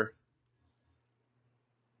scrapper...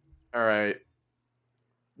 All right.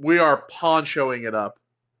 We are ponchoing it up.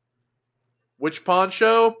 Which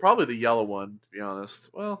poncho? Probably the yellow one, to be honest.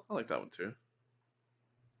 Well, I like that one too.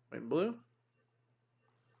 White and blue?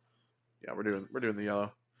 Yeah, we're doing the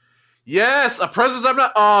yellow. Yes, a presence I'm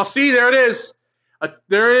not. Oh, see, there it is.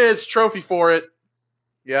 There it is. Trophy for it.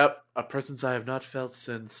 Yep, a presence I have not felt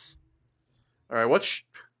since. All right,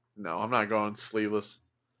 no, I'm not going sleeveless.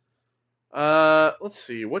 Let's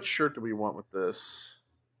see. What shirt do we want with this?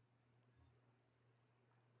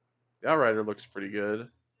 The Outrider looks pretty good.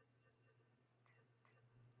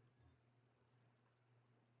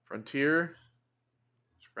 Frontier,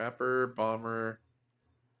 Scrapper, Bomber,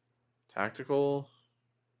 Tactical.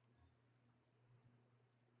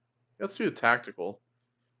 Let's do the Tactical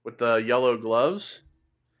with the yellow gloves.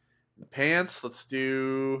 The pants, let's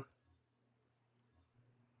do.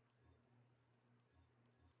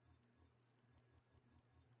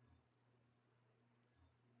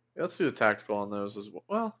 Yeah, let's do the Tactical on those as well.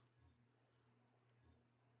 Well,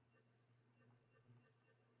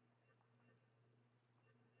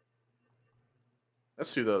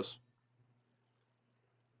 let's do those.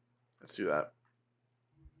 Let's do that.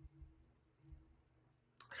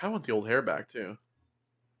 I kind of want the old hair back too.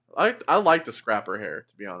 I like the Scrapper hair,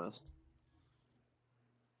 to be honest.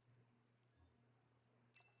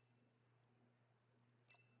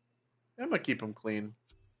 I'm gonna keep them clean.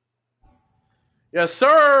 Yes,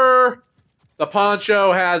 sir. The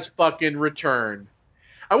poncho has fucking returned.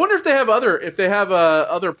 I wonder if they have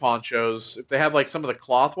other ponchos. If they have like some of the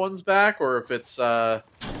cloth ones back, or if it's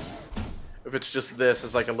just this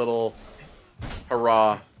as like a little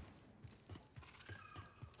hurrah.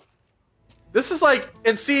 This is like,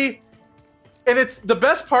 and see, and it's the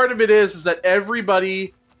best part of it is that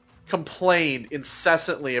everybody complained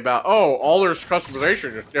incessantly about, oh, all there's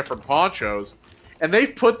customization is different ponchos, and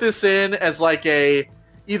they've put this in as like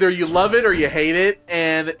either you love it or you hate it,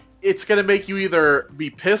 and it's gonna make you either be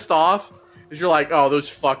pissed off because you're like, oh,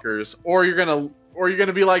 those fuckers, or you're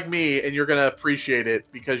gonna be like me and you're gonna appreciate it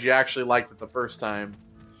because you actually liked it the first time.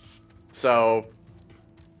 So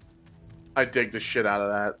I dig the shit out of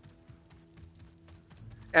that.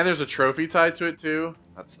 And there's a trophy tied to it too.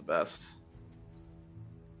 That's the best.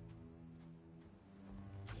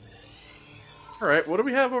 Alright, what do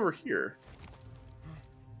we have over here?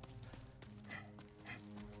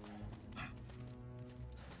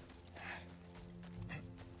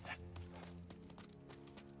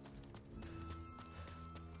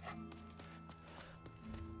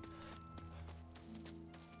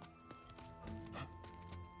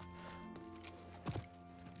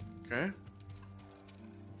 Okay.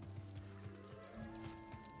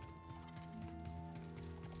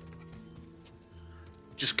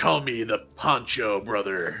 Just call me the Poncho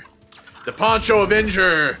Brother. The Poncho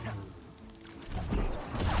Avenger!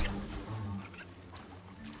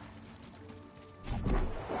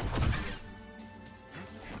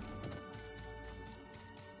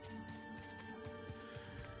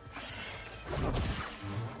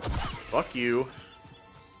 Fuck you.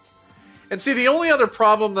 And see, the only other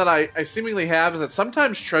problem that I seemingly have is that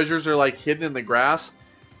sometimes treasures are like hidden in the grass.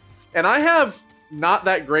 And I have not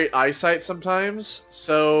that great eyesight sometimes,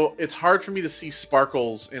 so it's hard for me to see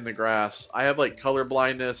sparkles in the grass. I have like color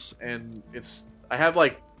blindness, and I have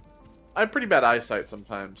pretty bad eyesight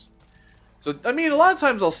sometimes. So I mean, a lot of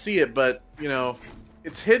times I'll see it, but you know,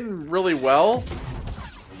 it's hidden really well.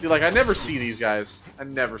 See, like I never see these guys. I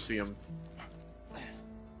never see them.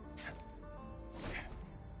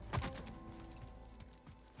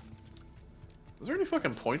 Is there any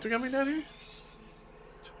fucking point to coming down here?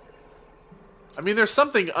 I mean, there's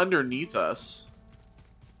something underneath us.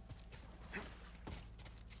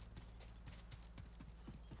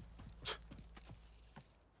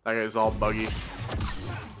 That guy's all buggy.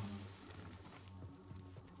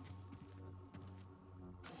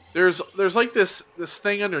 There's like this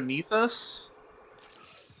thing underneath us,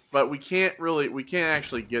 but we can't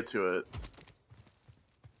actually get to it.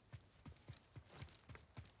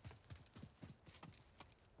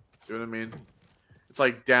 See what I mean? It's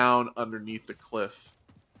like down underneath the cliff.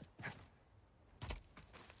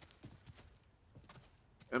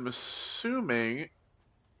 I'm assuming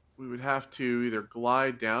we would have to either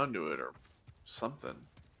glide down to it or something.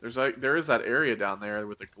 There is that area down there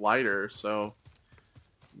with the glider, so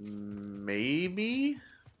maybe.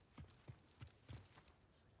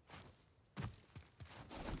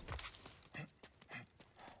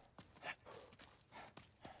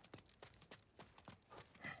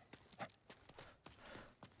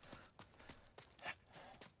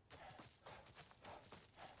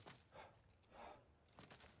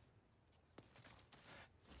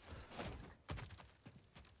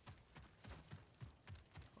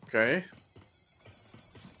 Okay.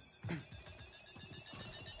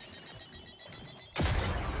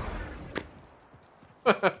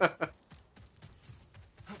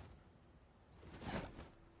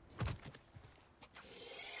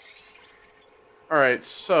 Alright,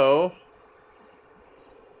 so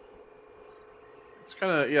let's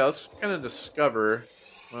kinda discover,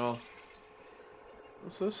 well,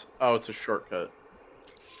 what's this? Oh, it's a shortcut.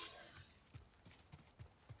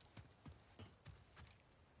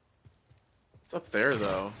 It's up there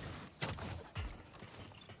though.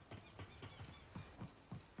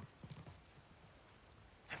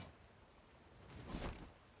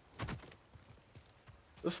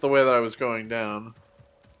 This is the way that I was going down.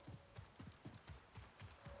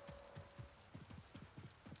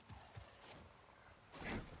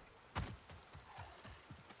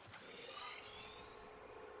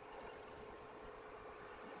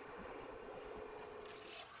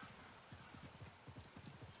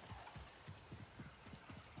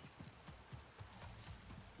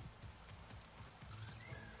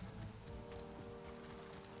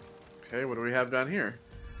 Okay, what do we have down here?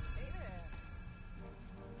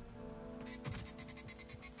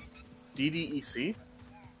 DDEC?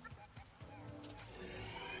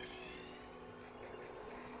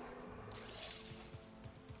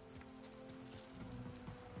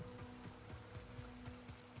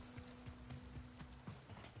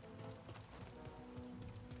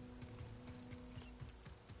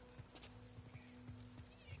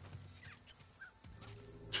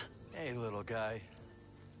 Hey, little guy.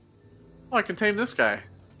 Oh, I can tame this guy.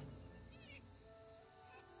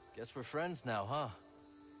 Guess we're friends now, huh?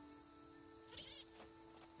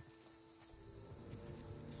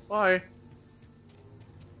 Bye.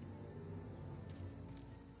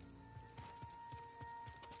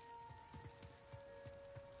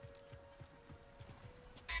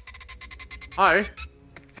 Hi.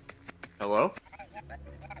 Hello?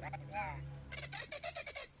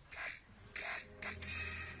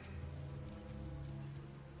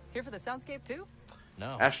 Here for the soundscape too?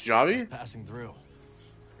 No. Ash Javi? Just passing through.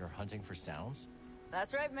 You're hunting for sounds?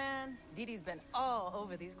 That's right, man. Dee Dee's been all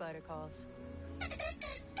over these glider calls. Oh,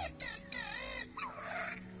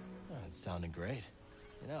 it's sounding great.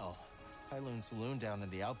 You know, Pyloon Saloon down in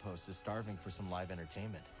the outpost is starving for some live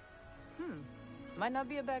entertainment. Might not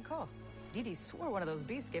be a bad call. Dee Dee swore one of those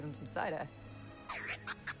beasts gave him some side-eye.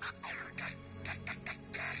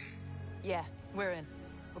 Yeah, we're in.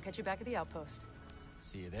 We'll catch you back at the outpost.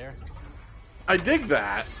 See you there. I dig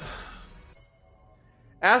that.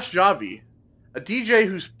 Ash Javi, a DJ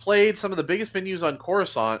who's played some of the biggest venues on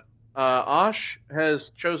Coruscant, Ash has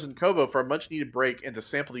chosen Koboh for a much-needed break and to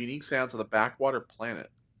sample the unique sounds of the backwater planet.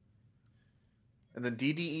 And then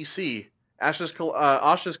DDEC, Ash's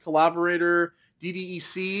collaborator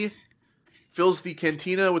DDEC fills the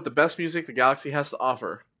cantina with the best music the galaxy has to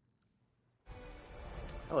offer.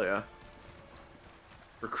 Hell yeah.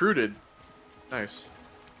 Recruited. Nice.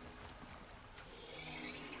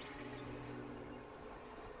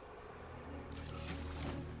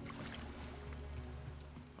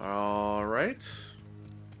 All right.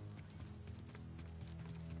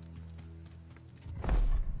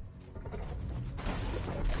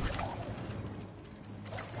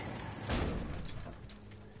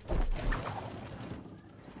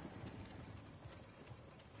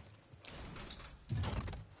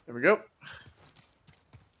 There we go.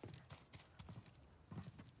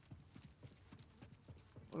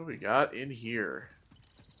 What do we got in here?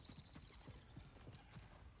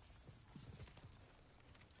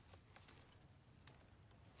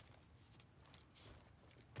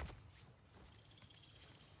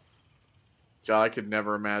 God, I could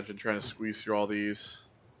never imagine trying to squeeze through all these.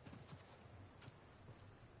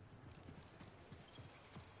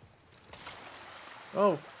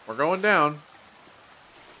 Oh, we're going down.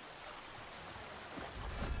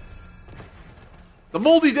 The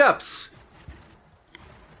moldy depths!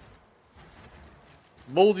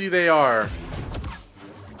 Moldy they are.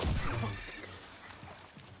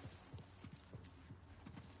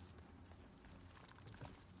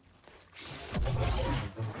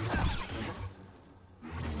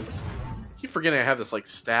 I keep forgetting I have this like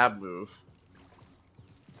stab move.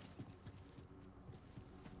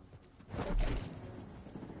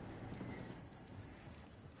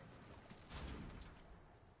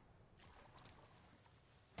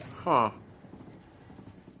 Huh.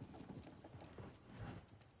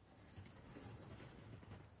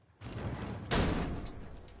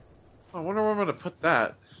 I wonder where I'm gonna put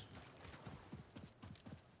that.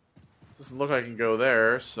 Doesn't look like I can go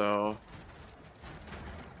there, so.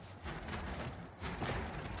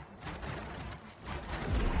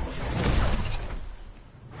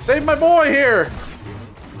 Save my boy here!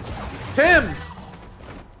 Tim!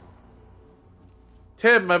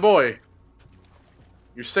 Tim, my boy.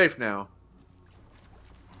 You're safe now.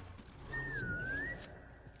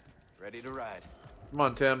 Ready to ride. Come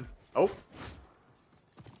on, Tim. Oh.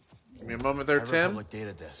 Give me a moment there, Tim. Public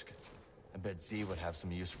data disk. I bet Z would have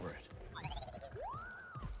some use for it.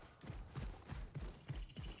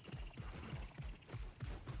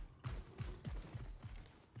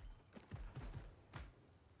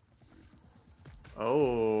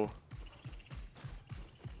 Oh.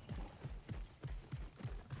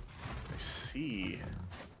 I see.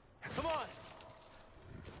 Come on.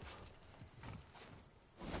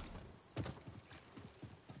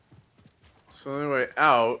 So the only way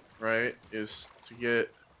out, right, is to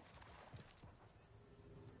get...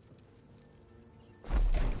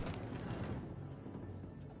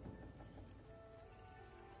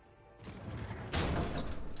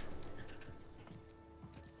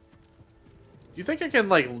 Do you think I can,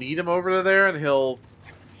 like, lead him over to there and he'll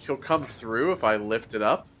come through if I lift it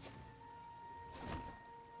up?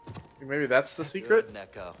 Maybe that's the secret? Good,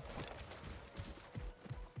 Neko.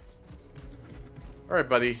 Alright,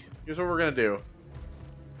 buddy. Here's what we're gonna do.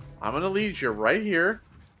 I'm gonna lead you right here.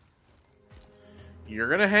 You're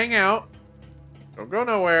gonna hang out. Don't go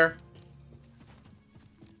nowhere.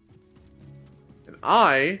 And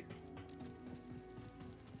I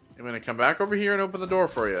am gonna come back over here and open the door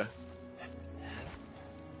for you.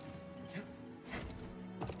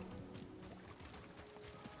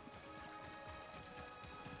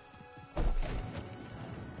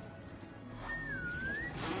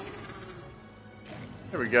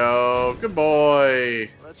 There we go. Good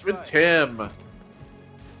boy. That's Good right. Tim.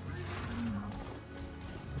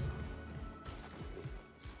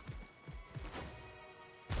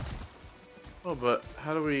 Oh, but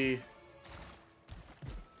how do we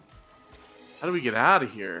get out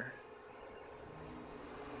of here?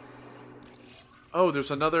 Oh,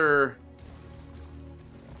 there's another.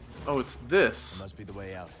 Oh, it's this. Must be the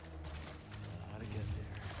way out. How to get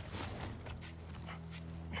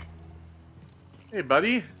there? Hey,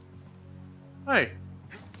 buddy. Hi.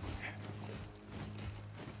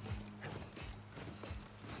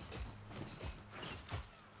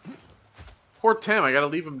 Poor Tim, I gotta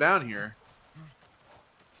leave him down here.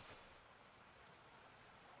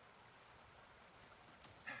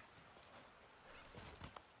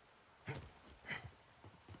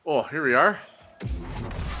 Oh, here we are.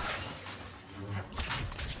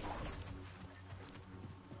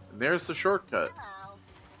 And there's the shortcut.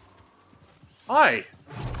 Hi.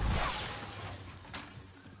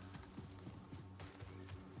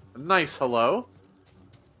 A nice hello.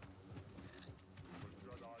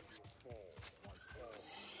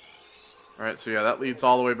 Alright, so yeah, that leads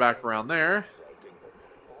all the way back around there.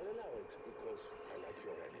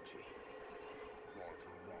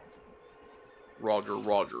 Roger,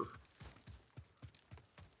 roger. Okay,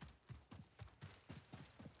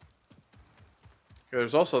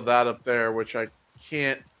 there's also that up there, which I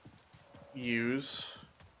can't use.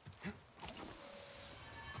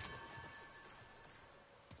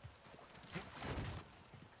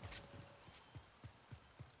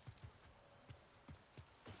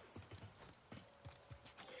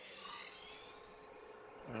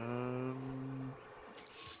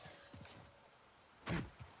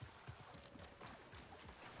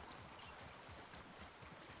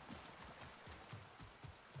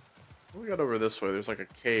 What we got over this way? There's like a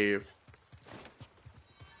cave.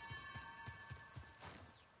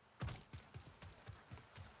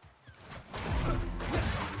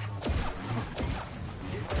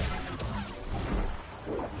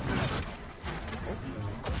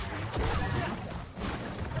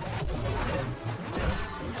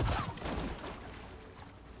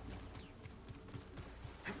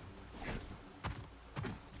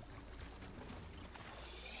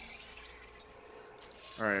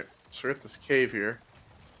 Alright, so we're at this cave here.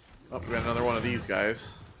 Oh, we got another one of these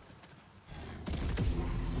guys.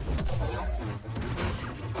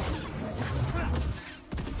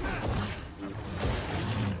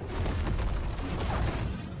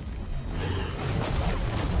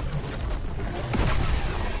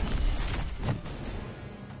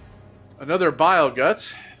 Another bile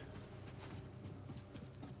gut.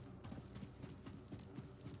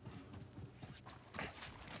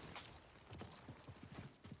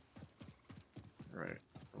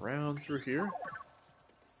 Around through here.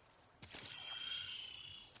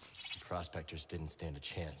 Prospectors didn't stand a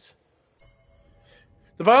chance.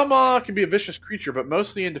 The Bioma can be a vicious creature, but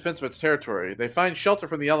mostly in defense of its territory. They find shelter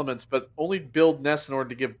from the elements, but only build nests in order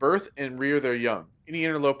to give birth and rear their young. Any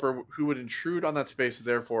interloper who would intrude on that space is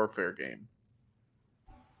therefore fair game.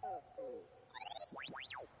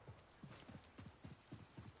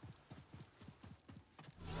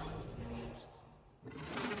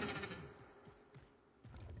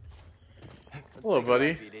 Hello,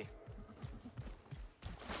 buddy. BD.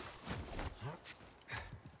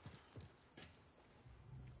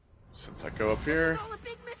 Since I go up here. It's all a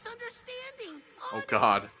big misunderstanding. Oh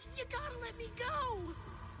God. You gotta let me go.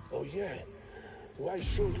 Oh yeah? Why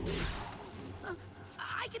should we?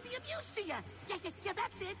 I can be of use to you. Yeah,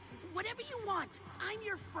 that's it. Whatever you want. I'm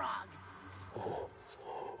your frog. Oh,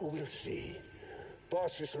 we'll see.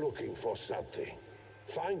 Boss is looking for something.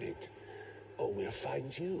 Find it, or we'll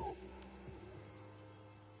find you.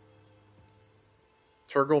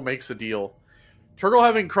 Turgle makes a deal. Turgle,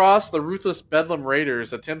 having crossed the ruthless Bedlam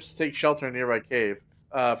raiders, attempts to take shelter in a nearby cave.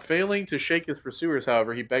 Failing to shake his pursuers,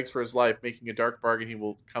 however, he begs for his life, making a dark bargain he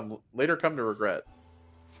will later come to regret.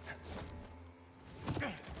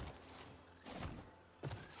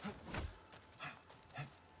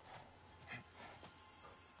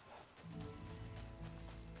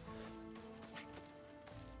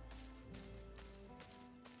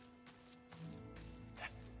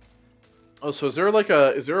 Oh, so is there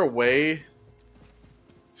a way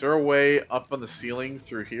up on the ceiling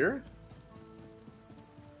through here?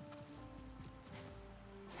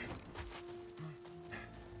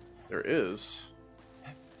 There is.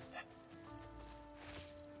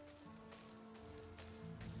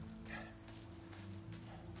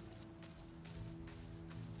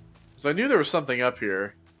 Because I knew there was something up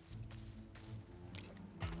here.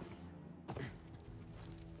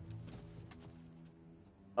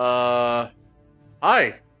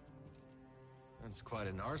 Hi. That's quite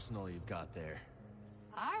an arsenal you've got there.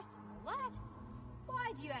 Arsenal? What?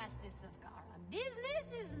 Why do you ask this of Gara? Business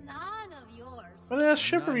is none of yours. What did I ask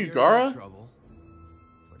shit from you, Not here to Gara? make trouble.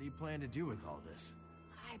 What do you plan to do with all this?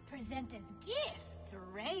 I present as gift to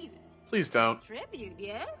Raiders. Please don't. Tribute,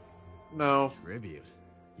 yes? No. Tribute?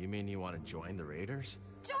 You mean you want to join the Raiders?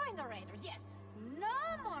 Join the Raiders, yes.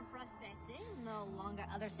 No more prospecting. No longer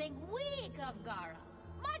others saying weak of Gara.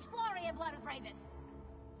 Much glory and blood of Ravis.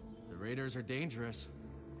 The Raiders are dangerous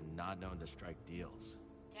and not known to strike deals.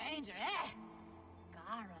 Danger, eh?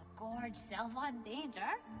 Gara gorge self on danger.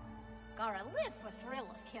 Gara live for thrill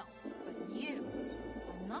of kill. But you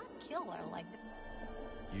are not killer like the...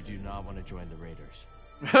 You do not want to join the Raiders.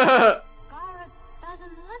 Gara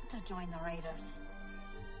doesn't want to join the Raiders.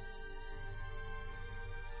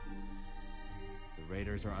 The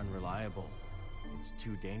Raiders are unreliable. It's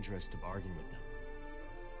too dangerous to bargain with them.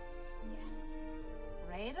 Yes.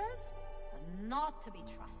 Raiders are not to be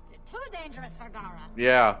trusted. Too dangerous for Gara.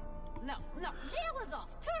 Yeah. No. Deal is off.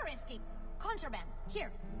 Too risky. Contraband.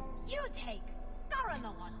 Here. You take. Gara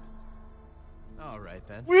no wants. All right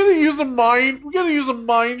then. We're gonna use a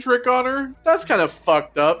mind trick on her? That's kind of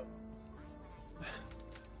fucked up.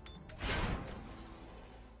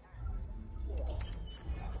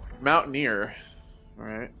 Mountaineer.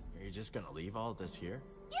 Alright. Are you just gonna leave all this here?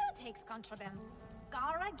 You takes contraband.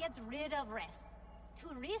 Gara gets rid of rest. Too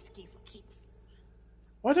risky for keeps.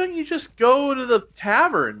 Why don't you just go to the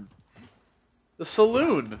tavern? The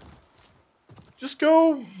saloon? Just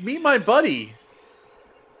go meet my buddy.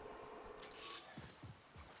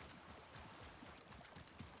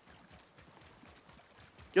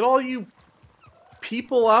 Get all you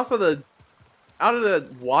people out of the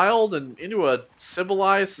wild and into a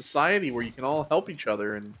civilized society where you can all help each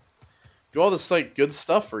other and do all this like good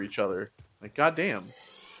stuff for each other. Like goddamn.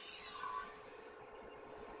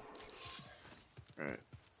 Alright.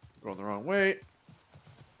 Going the wrong way.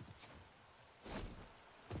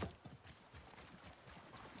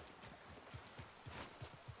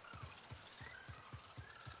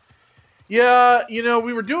 Yeah, you know,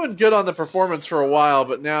 we were doing good on the performance for a while,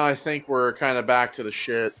 but now I think we're kind of back to the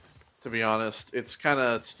shit, to be honest. It's kind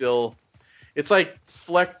of still... It's like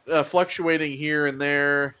fluctuating here and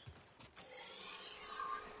there.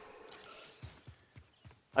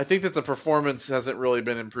 I think that the performance hasn't really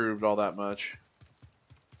been improved all that much.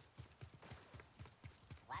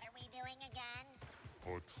 What are we doing again?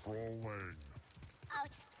 Patrolling. Oh,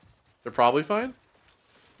 They're probably fine?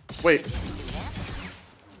 Wait.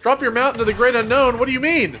 Drop your mount into the great unknown? What do you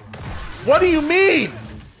mean? What do you mean?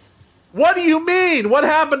 What do you mean? What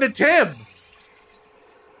happened to Tim?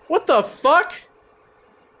 What the fuck?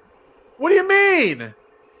 What do you mean?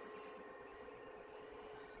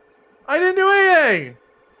 I didn't do anything.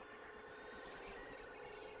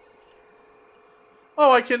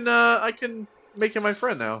 Oh, I can make him my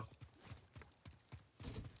friend now.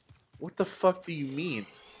 What the fuck do you mean?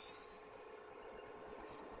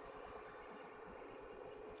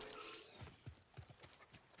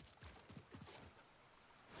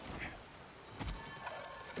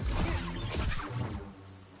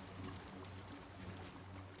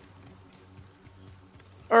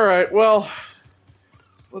 Alright, well,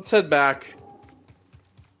 let's head back.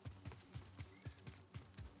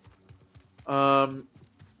 We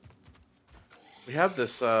have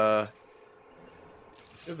this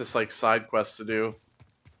like side quest to do.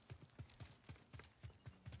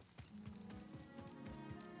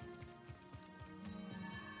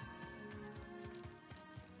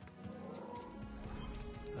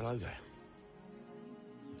 Hello there.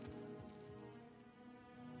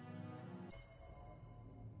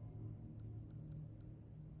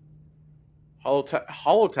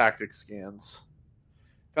 Holotactic scans.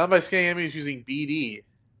 Found by scanning enemies using BD.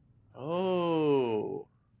 Oh.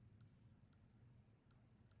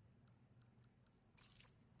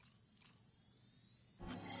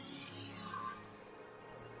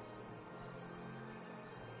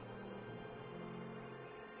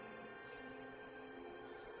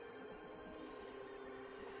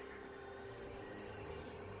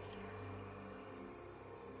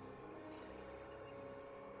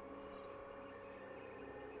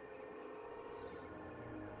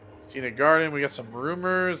 Tina Garden, we got some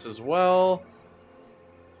rumors as well.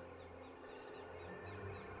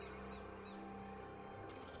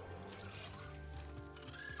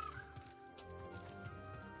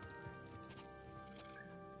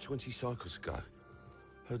 "20 cycles ago,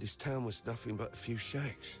 heard this town was nothing but a few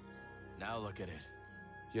shacks." Now look at it.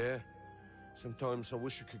 Yeah, sometimes I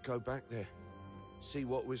wish I could go back there, see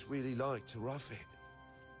what it was really like to rough it.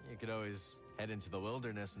 You could always head into the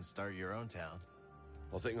wilderness and start your own town.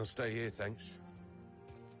 I think I'll stay here, thanks.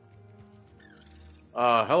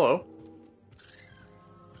 Hello.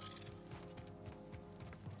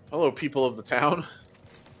 Hello, people of the town.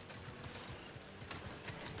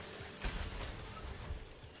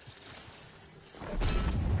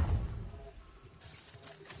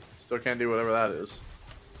 Still can't do whatever that is.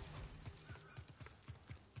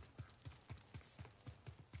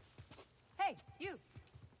 Hey, you.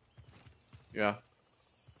 Yeah.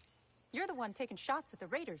 You're the one taking shots at the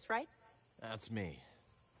raiders, right? That's me.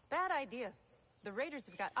 Bad idea. The raiders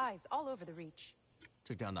have got eyes all over the Reach.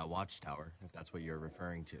 Took down that watchtower, if that's what you're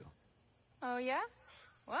referring to. Oh, yeah?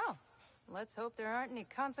 Well, let's hope there aren't any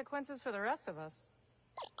consequences for the rest of us.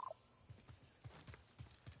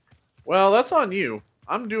 Well, that's on you.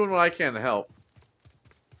 I'm doing what I can to help.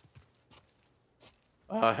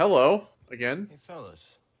 Hello, again. Hey, fellas.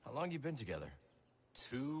 How long you been together?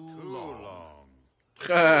 Too long. We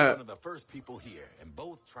were one of the first people here, and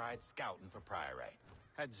both tried scouting for Priorite.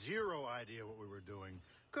 Had zero idea what we were doing.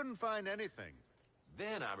 Couldn't find anything.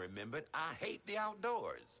 Then I remembered I hate the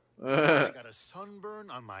outdoors. I got a sunburn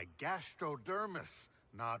on my gastrodermis.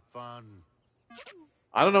 Not fun.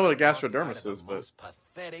 I don't know what a gastrodermis is, but... most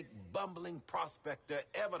pathetic, bumbling prospector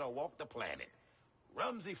ever to walk the planet.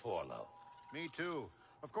 Rumsey Forlow. Me too.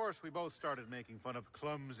 Of course, we both started making fun of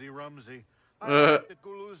Clumsy Rumsey. I worked at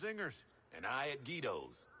Gulu Zingers. And I at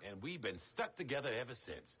Guido's. And we've been stuck together ever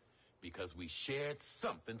since. Because we shared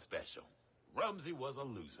something special. Rumsey was a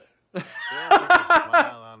loser. Still put a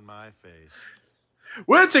smile on my face.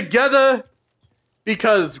 We're together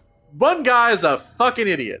because one guy's a fucking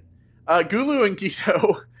idiot. Gulu and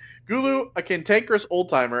Guido. Gulu, a cantankerous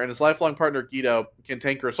old-timer, and his lifelong partner Guido, a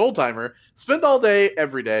cantankerous old-timer, spend all day,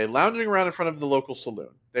 every day, lounging around in front of the local saloon.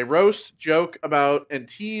 They roast, joke about, and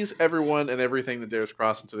tease everyone and everything that dares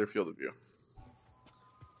cross into their field of view.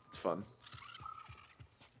 It's fun.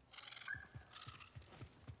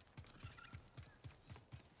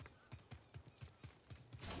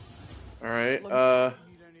 Alright,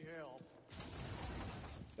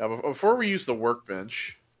 yeah, before we use the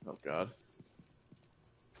workbench... Oh, God.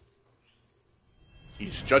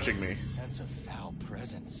 He's judging me. Sense of foul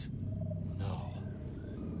presence. No,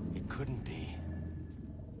 it couldn't be.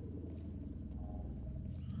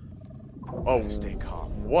 Oh, stay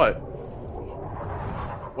calm. What?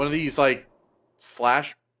 One of these, like,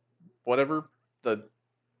 flash... whatever? I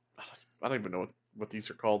don't even know what these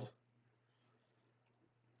are called.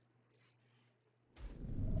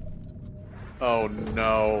 Oh,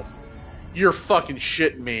 no. You're fucking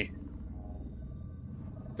shitting me.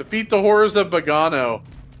 Defeat the horrors of Bogano.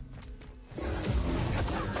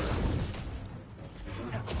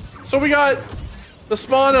 So we got the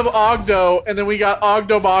spawn of Ogdo, and then we got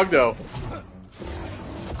Ogdo Bogdo.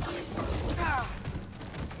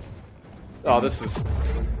 Oh, this is...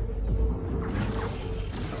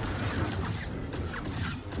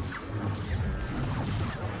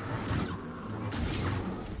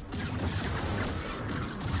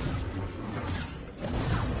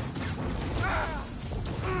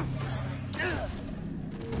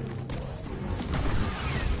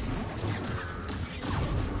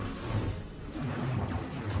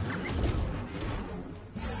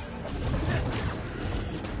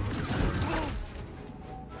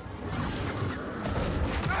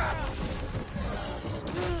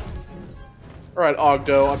 Alright,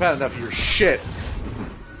 Ogdo, I've had enough of your shit.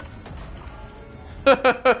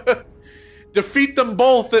 Defeat them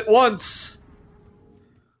both at once.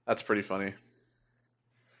 That's pretty funny.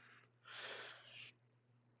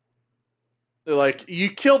 They're like, you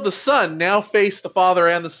killed the son, now face the father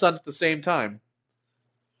and the son at the same time.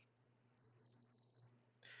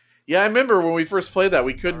 Yeah, I remember when we first played that,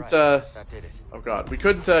 we couldn't, that did it. Oh god, we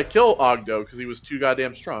couldn't kill Ogdo because he was too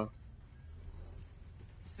goddamn strong.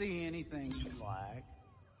 See anything you like?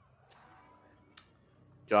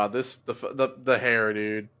 God, the hair,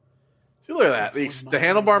 dude. See, look at that. The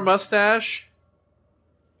handlebar mustache.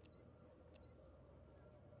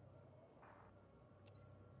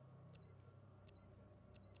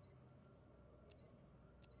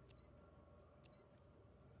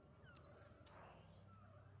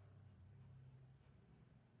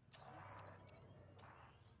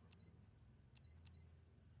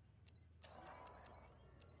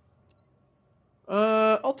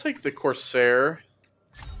 I'll take the Corsair.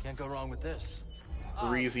 Can't go wrong with this.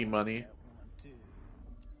 Greasy money.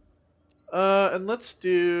 And let's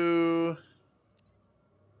do...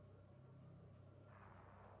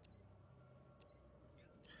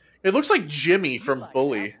 It looks like Jimmy from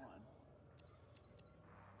Bully.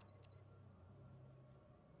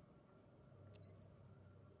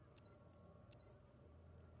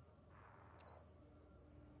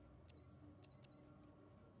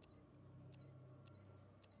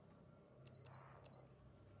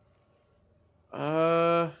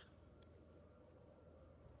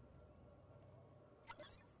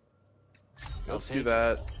 Let's do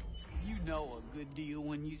that. You know a good deal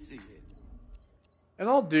when you see it. And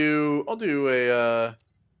I'll do a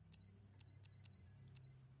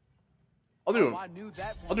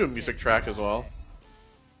music track as well.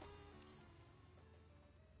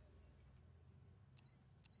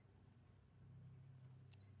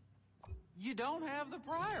 You don't have the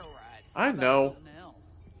prior right. I know.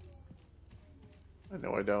 I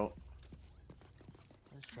know I don't.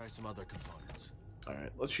 Let's try some other components.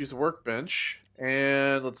 Alright, let's use the workbench.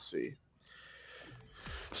 And let's see.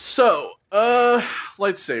 So,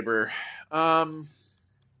 lightsaber.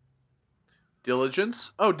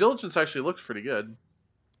 Diligence. Oh, Diligence actually looks pretty good.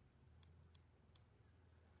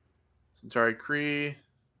 Centauri Kree.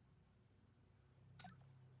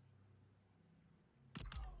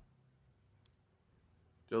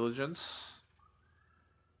 Diligence.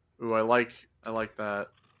 Ooh, I like that.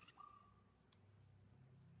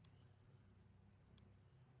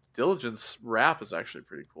 Diligence wrap is actually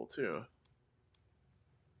pretty cool too.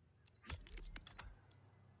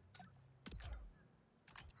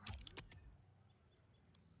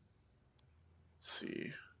 Let's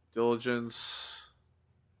see. Diligence.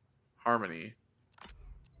 Harmony.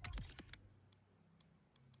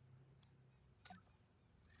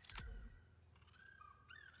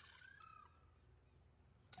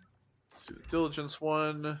 Let's do the Diligence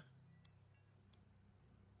one.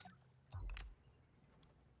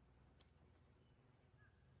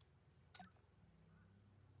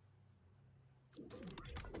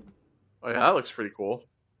 Oh yeah, that looks pretty cool.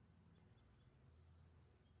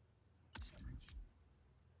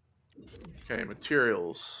 Okay,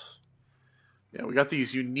 materials. Yeah, we got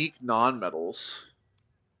these unique non-metals.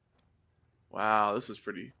 Wow, this is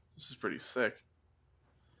pretty sick.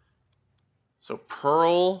 So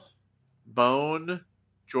pearl, bone,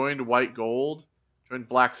 joined white gold, joined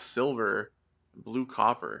black silver, and blue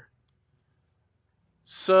copper.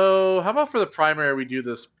 So how about for the primary we do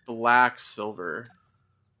this black silver?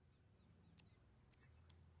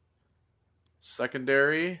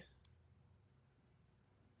 Secondary.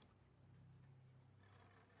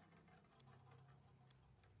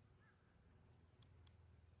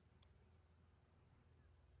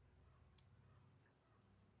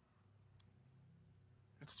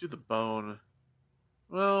 Let's do the bone.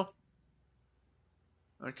 Well,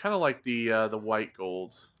 I kind of like the white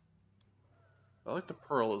gold. I like the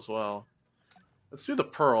pearl as well. Let's do the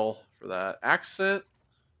pearl for that. Accent.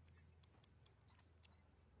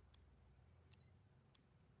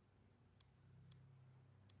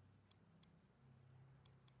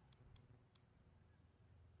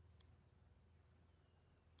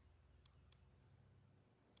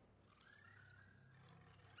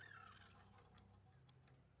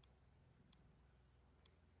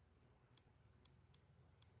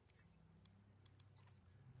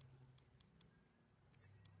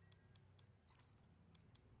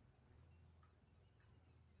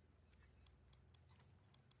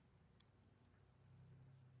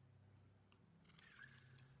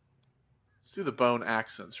 Let's do the bone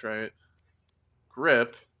accents, right?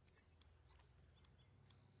 Grip.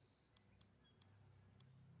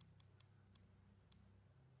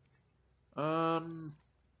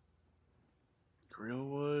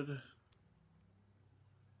 Grillwood.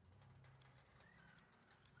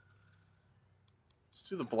 Let's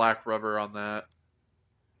do the black rubber on that.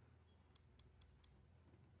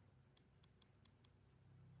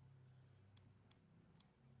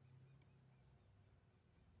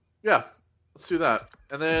 Yeah, let's do that.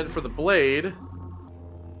 And then for the blade,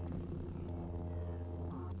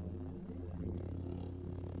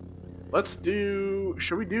 let's do,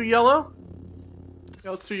 should we do yellow?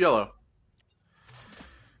 Yeah, let's do yellow.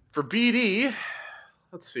 For BD,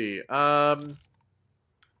 let's see. Rugged,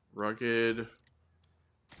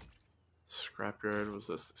 scrapyard, was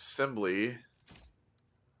this? Assembly.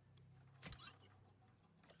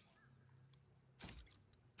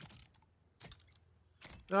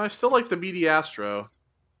 No, I still like the BD Astro.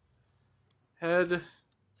 Head.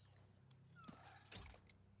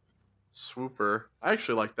 Swooper. I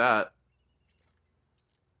actually like that.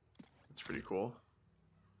 That's pretty cool.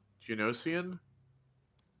 Genosian.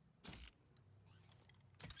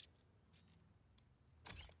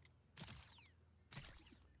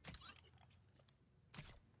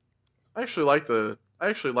 I actually like the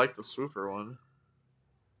swooper one.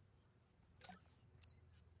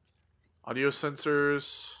 Audio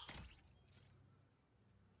sensors.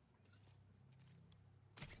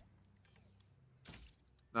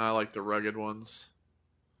 No, I like the rugged ones.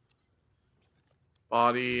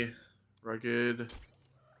 Body, rugged.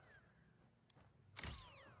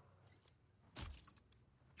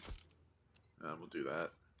 We'll do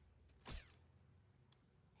that.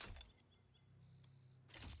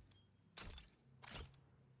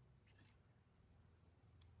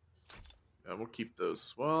 Yeah, we'll keep those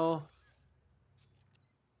as well.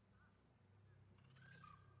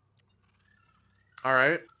 All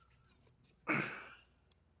right. Let's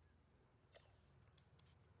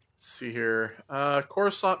see here.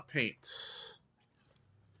 Coruscant paint.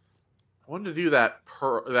 I wanted to do that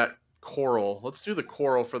coral. Let's do the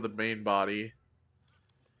coral for the main body.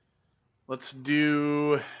 Let's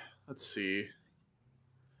see.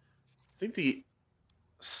 I think the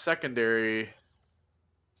secondary.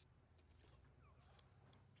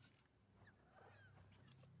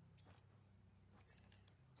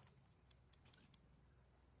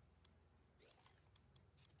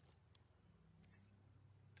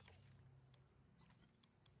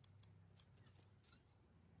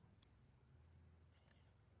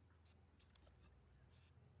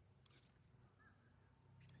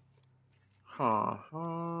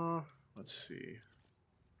 Let's see.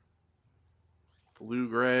 Blue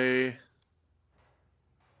gray.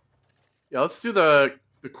 Yeah, let's do the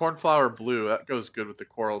cornflower blue. That goes good with the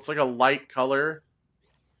coral. It's like a light color.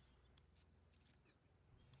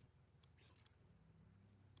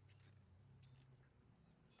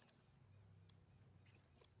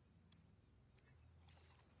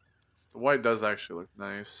 The white does actually look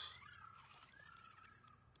nice.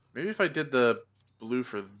 Maybe if I did the blue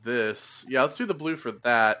for this. Yeah, let's do the blue for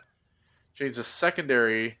that. Change the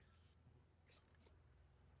secondary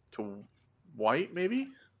to white, maybe?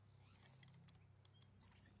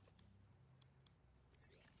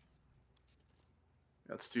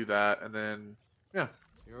 Let's do that, and then, yeah.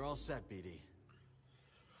 You're all set, BD.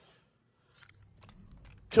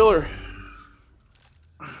 Killer.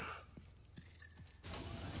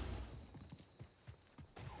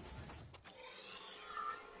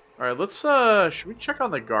 Alright, let's, should we check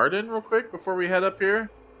on the garden real quick before we head up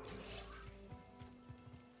here?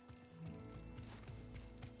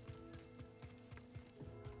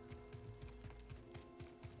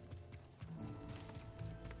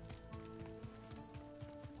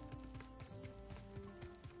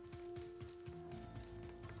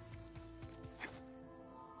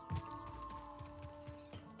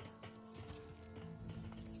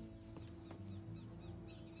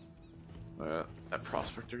 That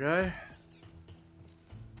prospector guy.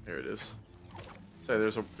 Here it is. Say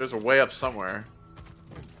there's a way up somewhere.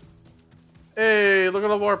 Hey, look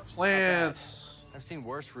at all more plants. I've seen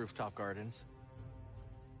worse rooftop gardens.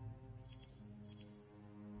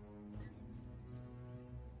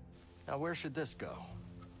 Now where should this go?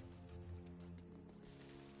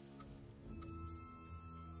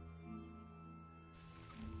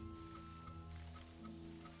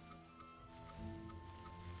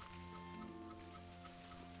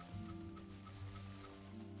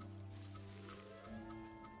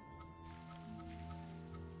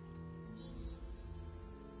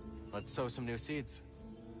 Let's sow some new seeds.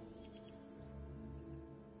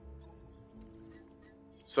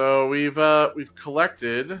 So we've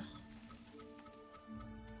collected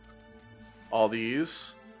all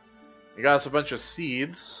these. We got us a bunch of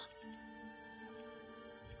seeds.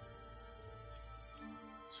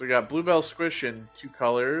 So we got Bluebell Squish in 2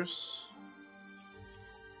 colors.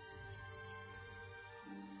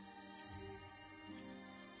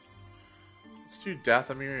 Let's do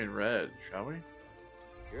Dathomir in red, shall we?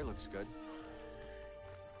 Here looks good.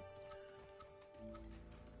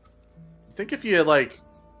 I think if you like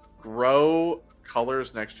grow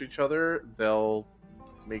colors next to each other, they'll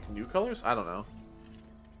make new colors? I don't know.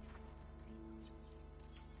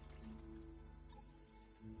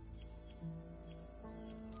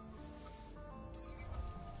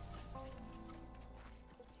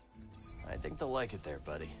 I think they'll like it there,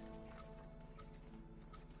 buddy.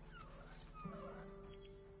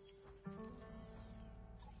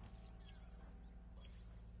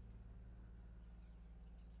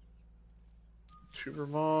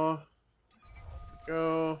 Tubermaw.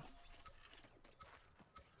 Go.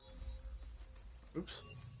 Oops.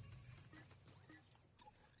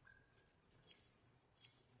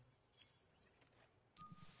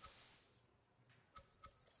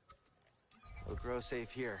 We'll grow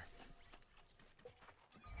safe here.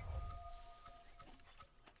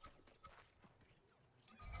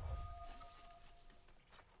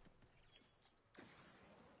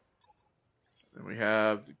 Then we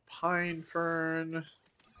have the Pine Fern.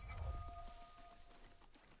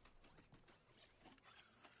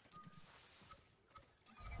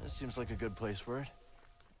 This seems like a good place for it.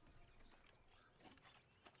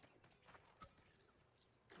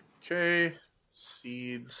 Okay.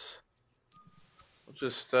 Seeds. We'll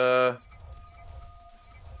just, Some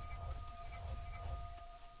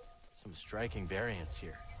striking variants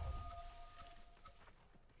here.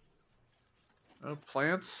 oh,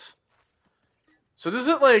 plants. So does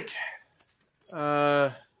it, like,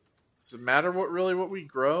 does it matter what we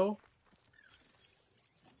grow?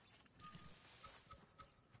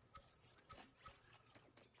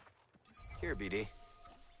 Here, BD.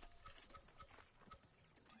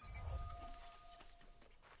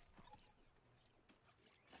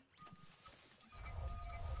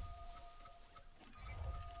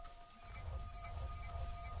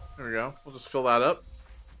 There we go. We'll just fill that up.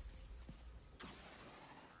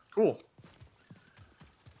 Cool.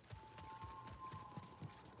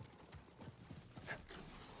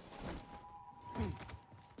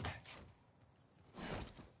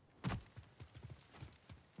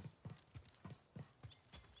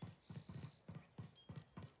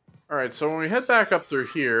 All right, so when we head back up through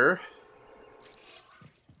here,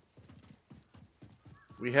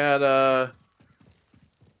 we had that's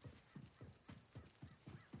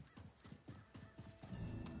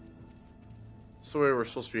the way we're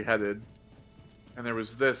supposed to be headed, and there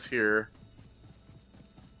was this here.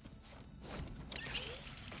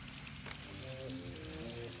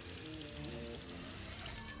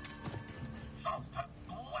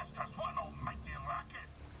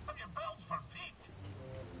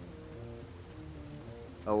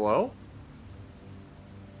 Hello?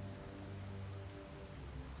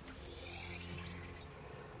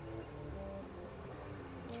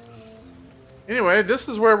 Anyway, this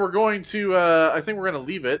is where we're going to, I think we're going to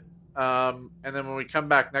leave it. And then when we come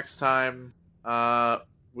back next time,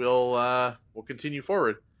 we'll continue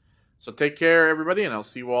forward. So take care, everybody, and I'll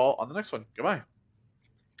see you all on the next one. Goodbye.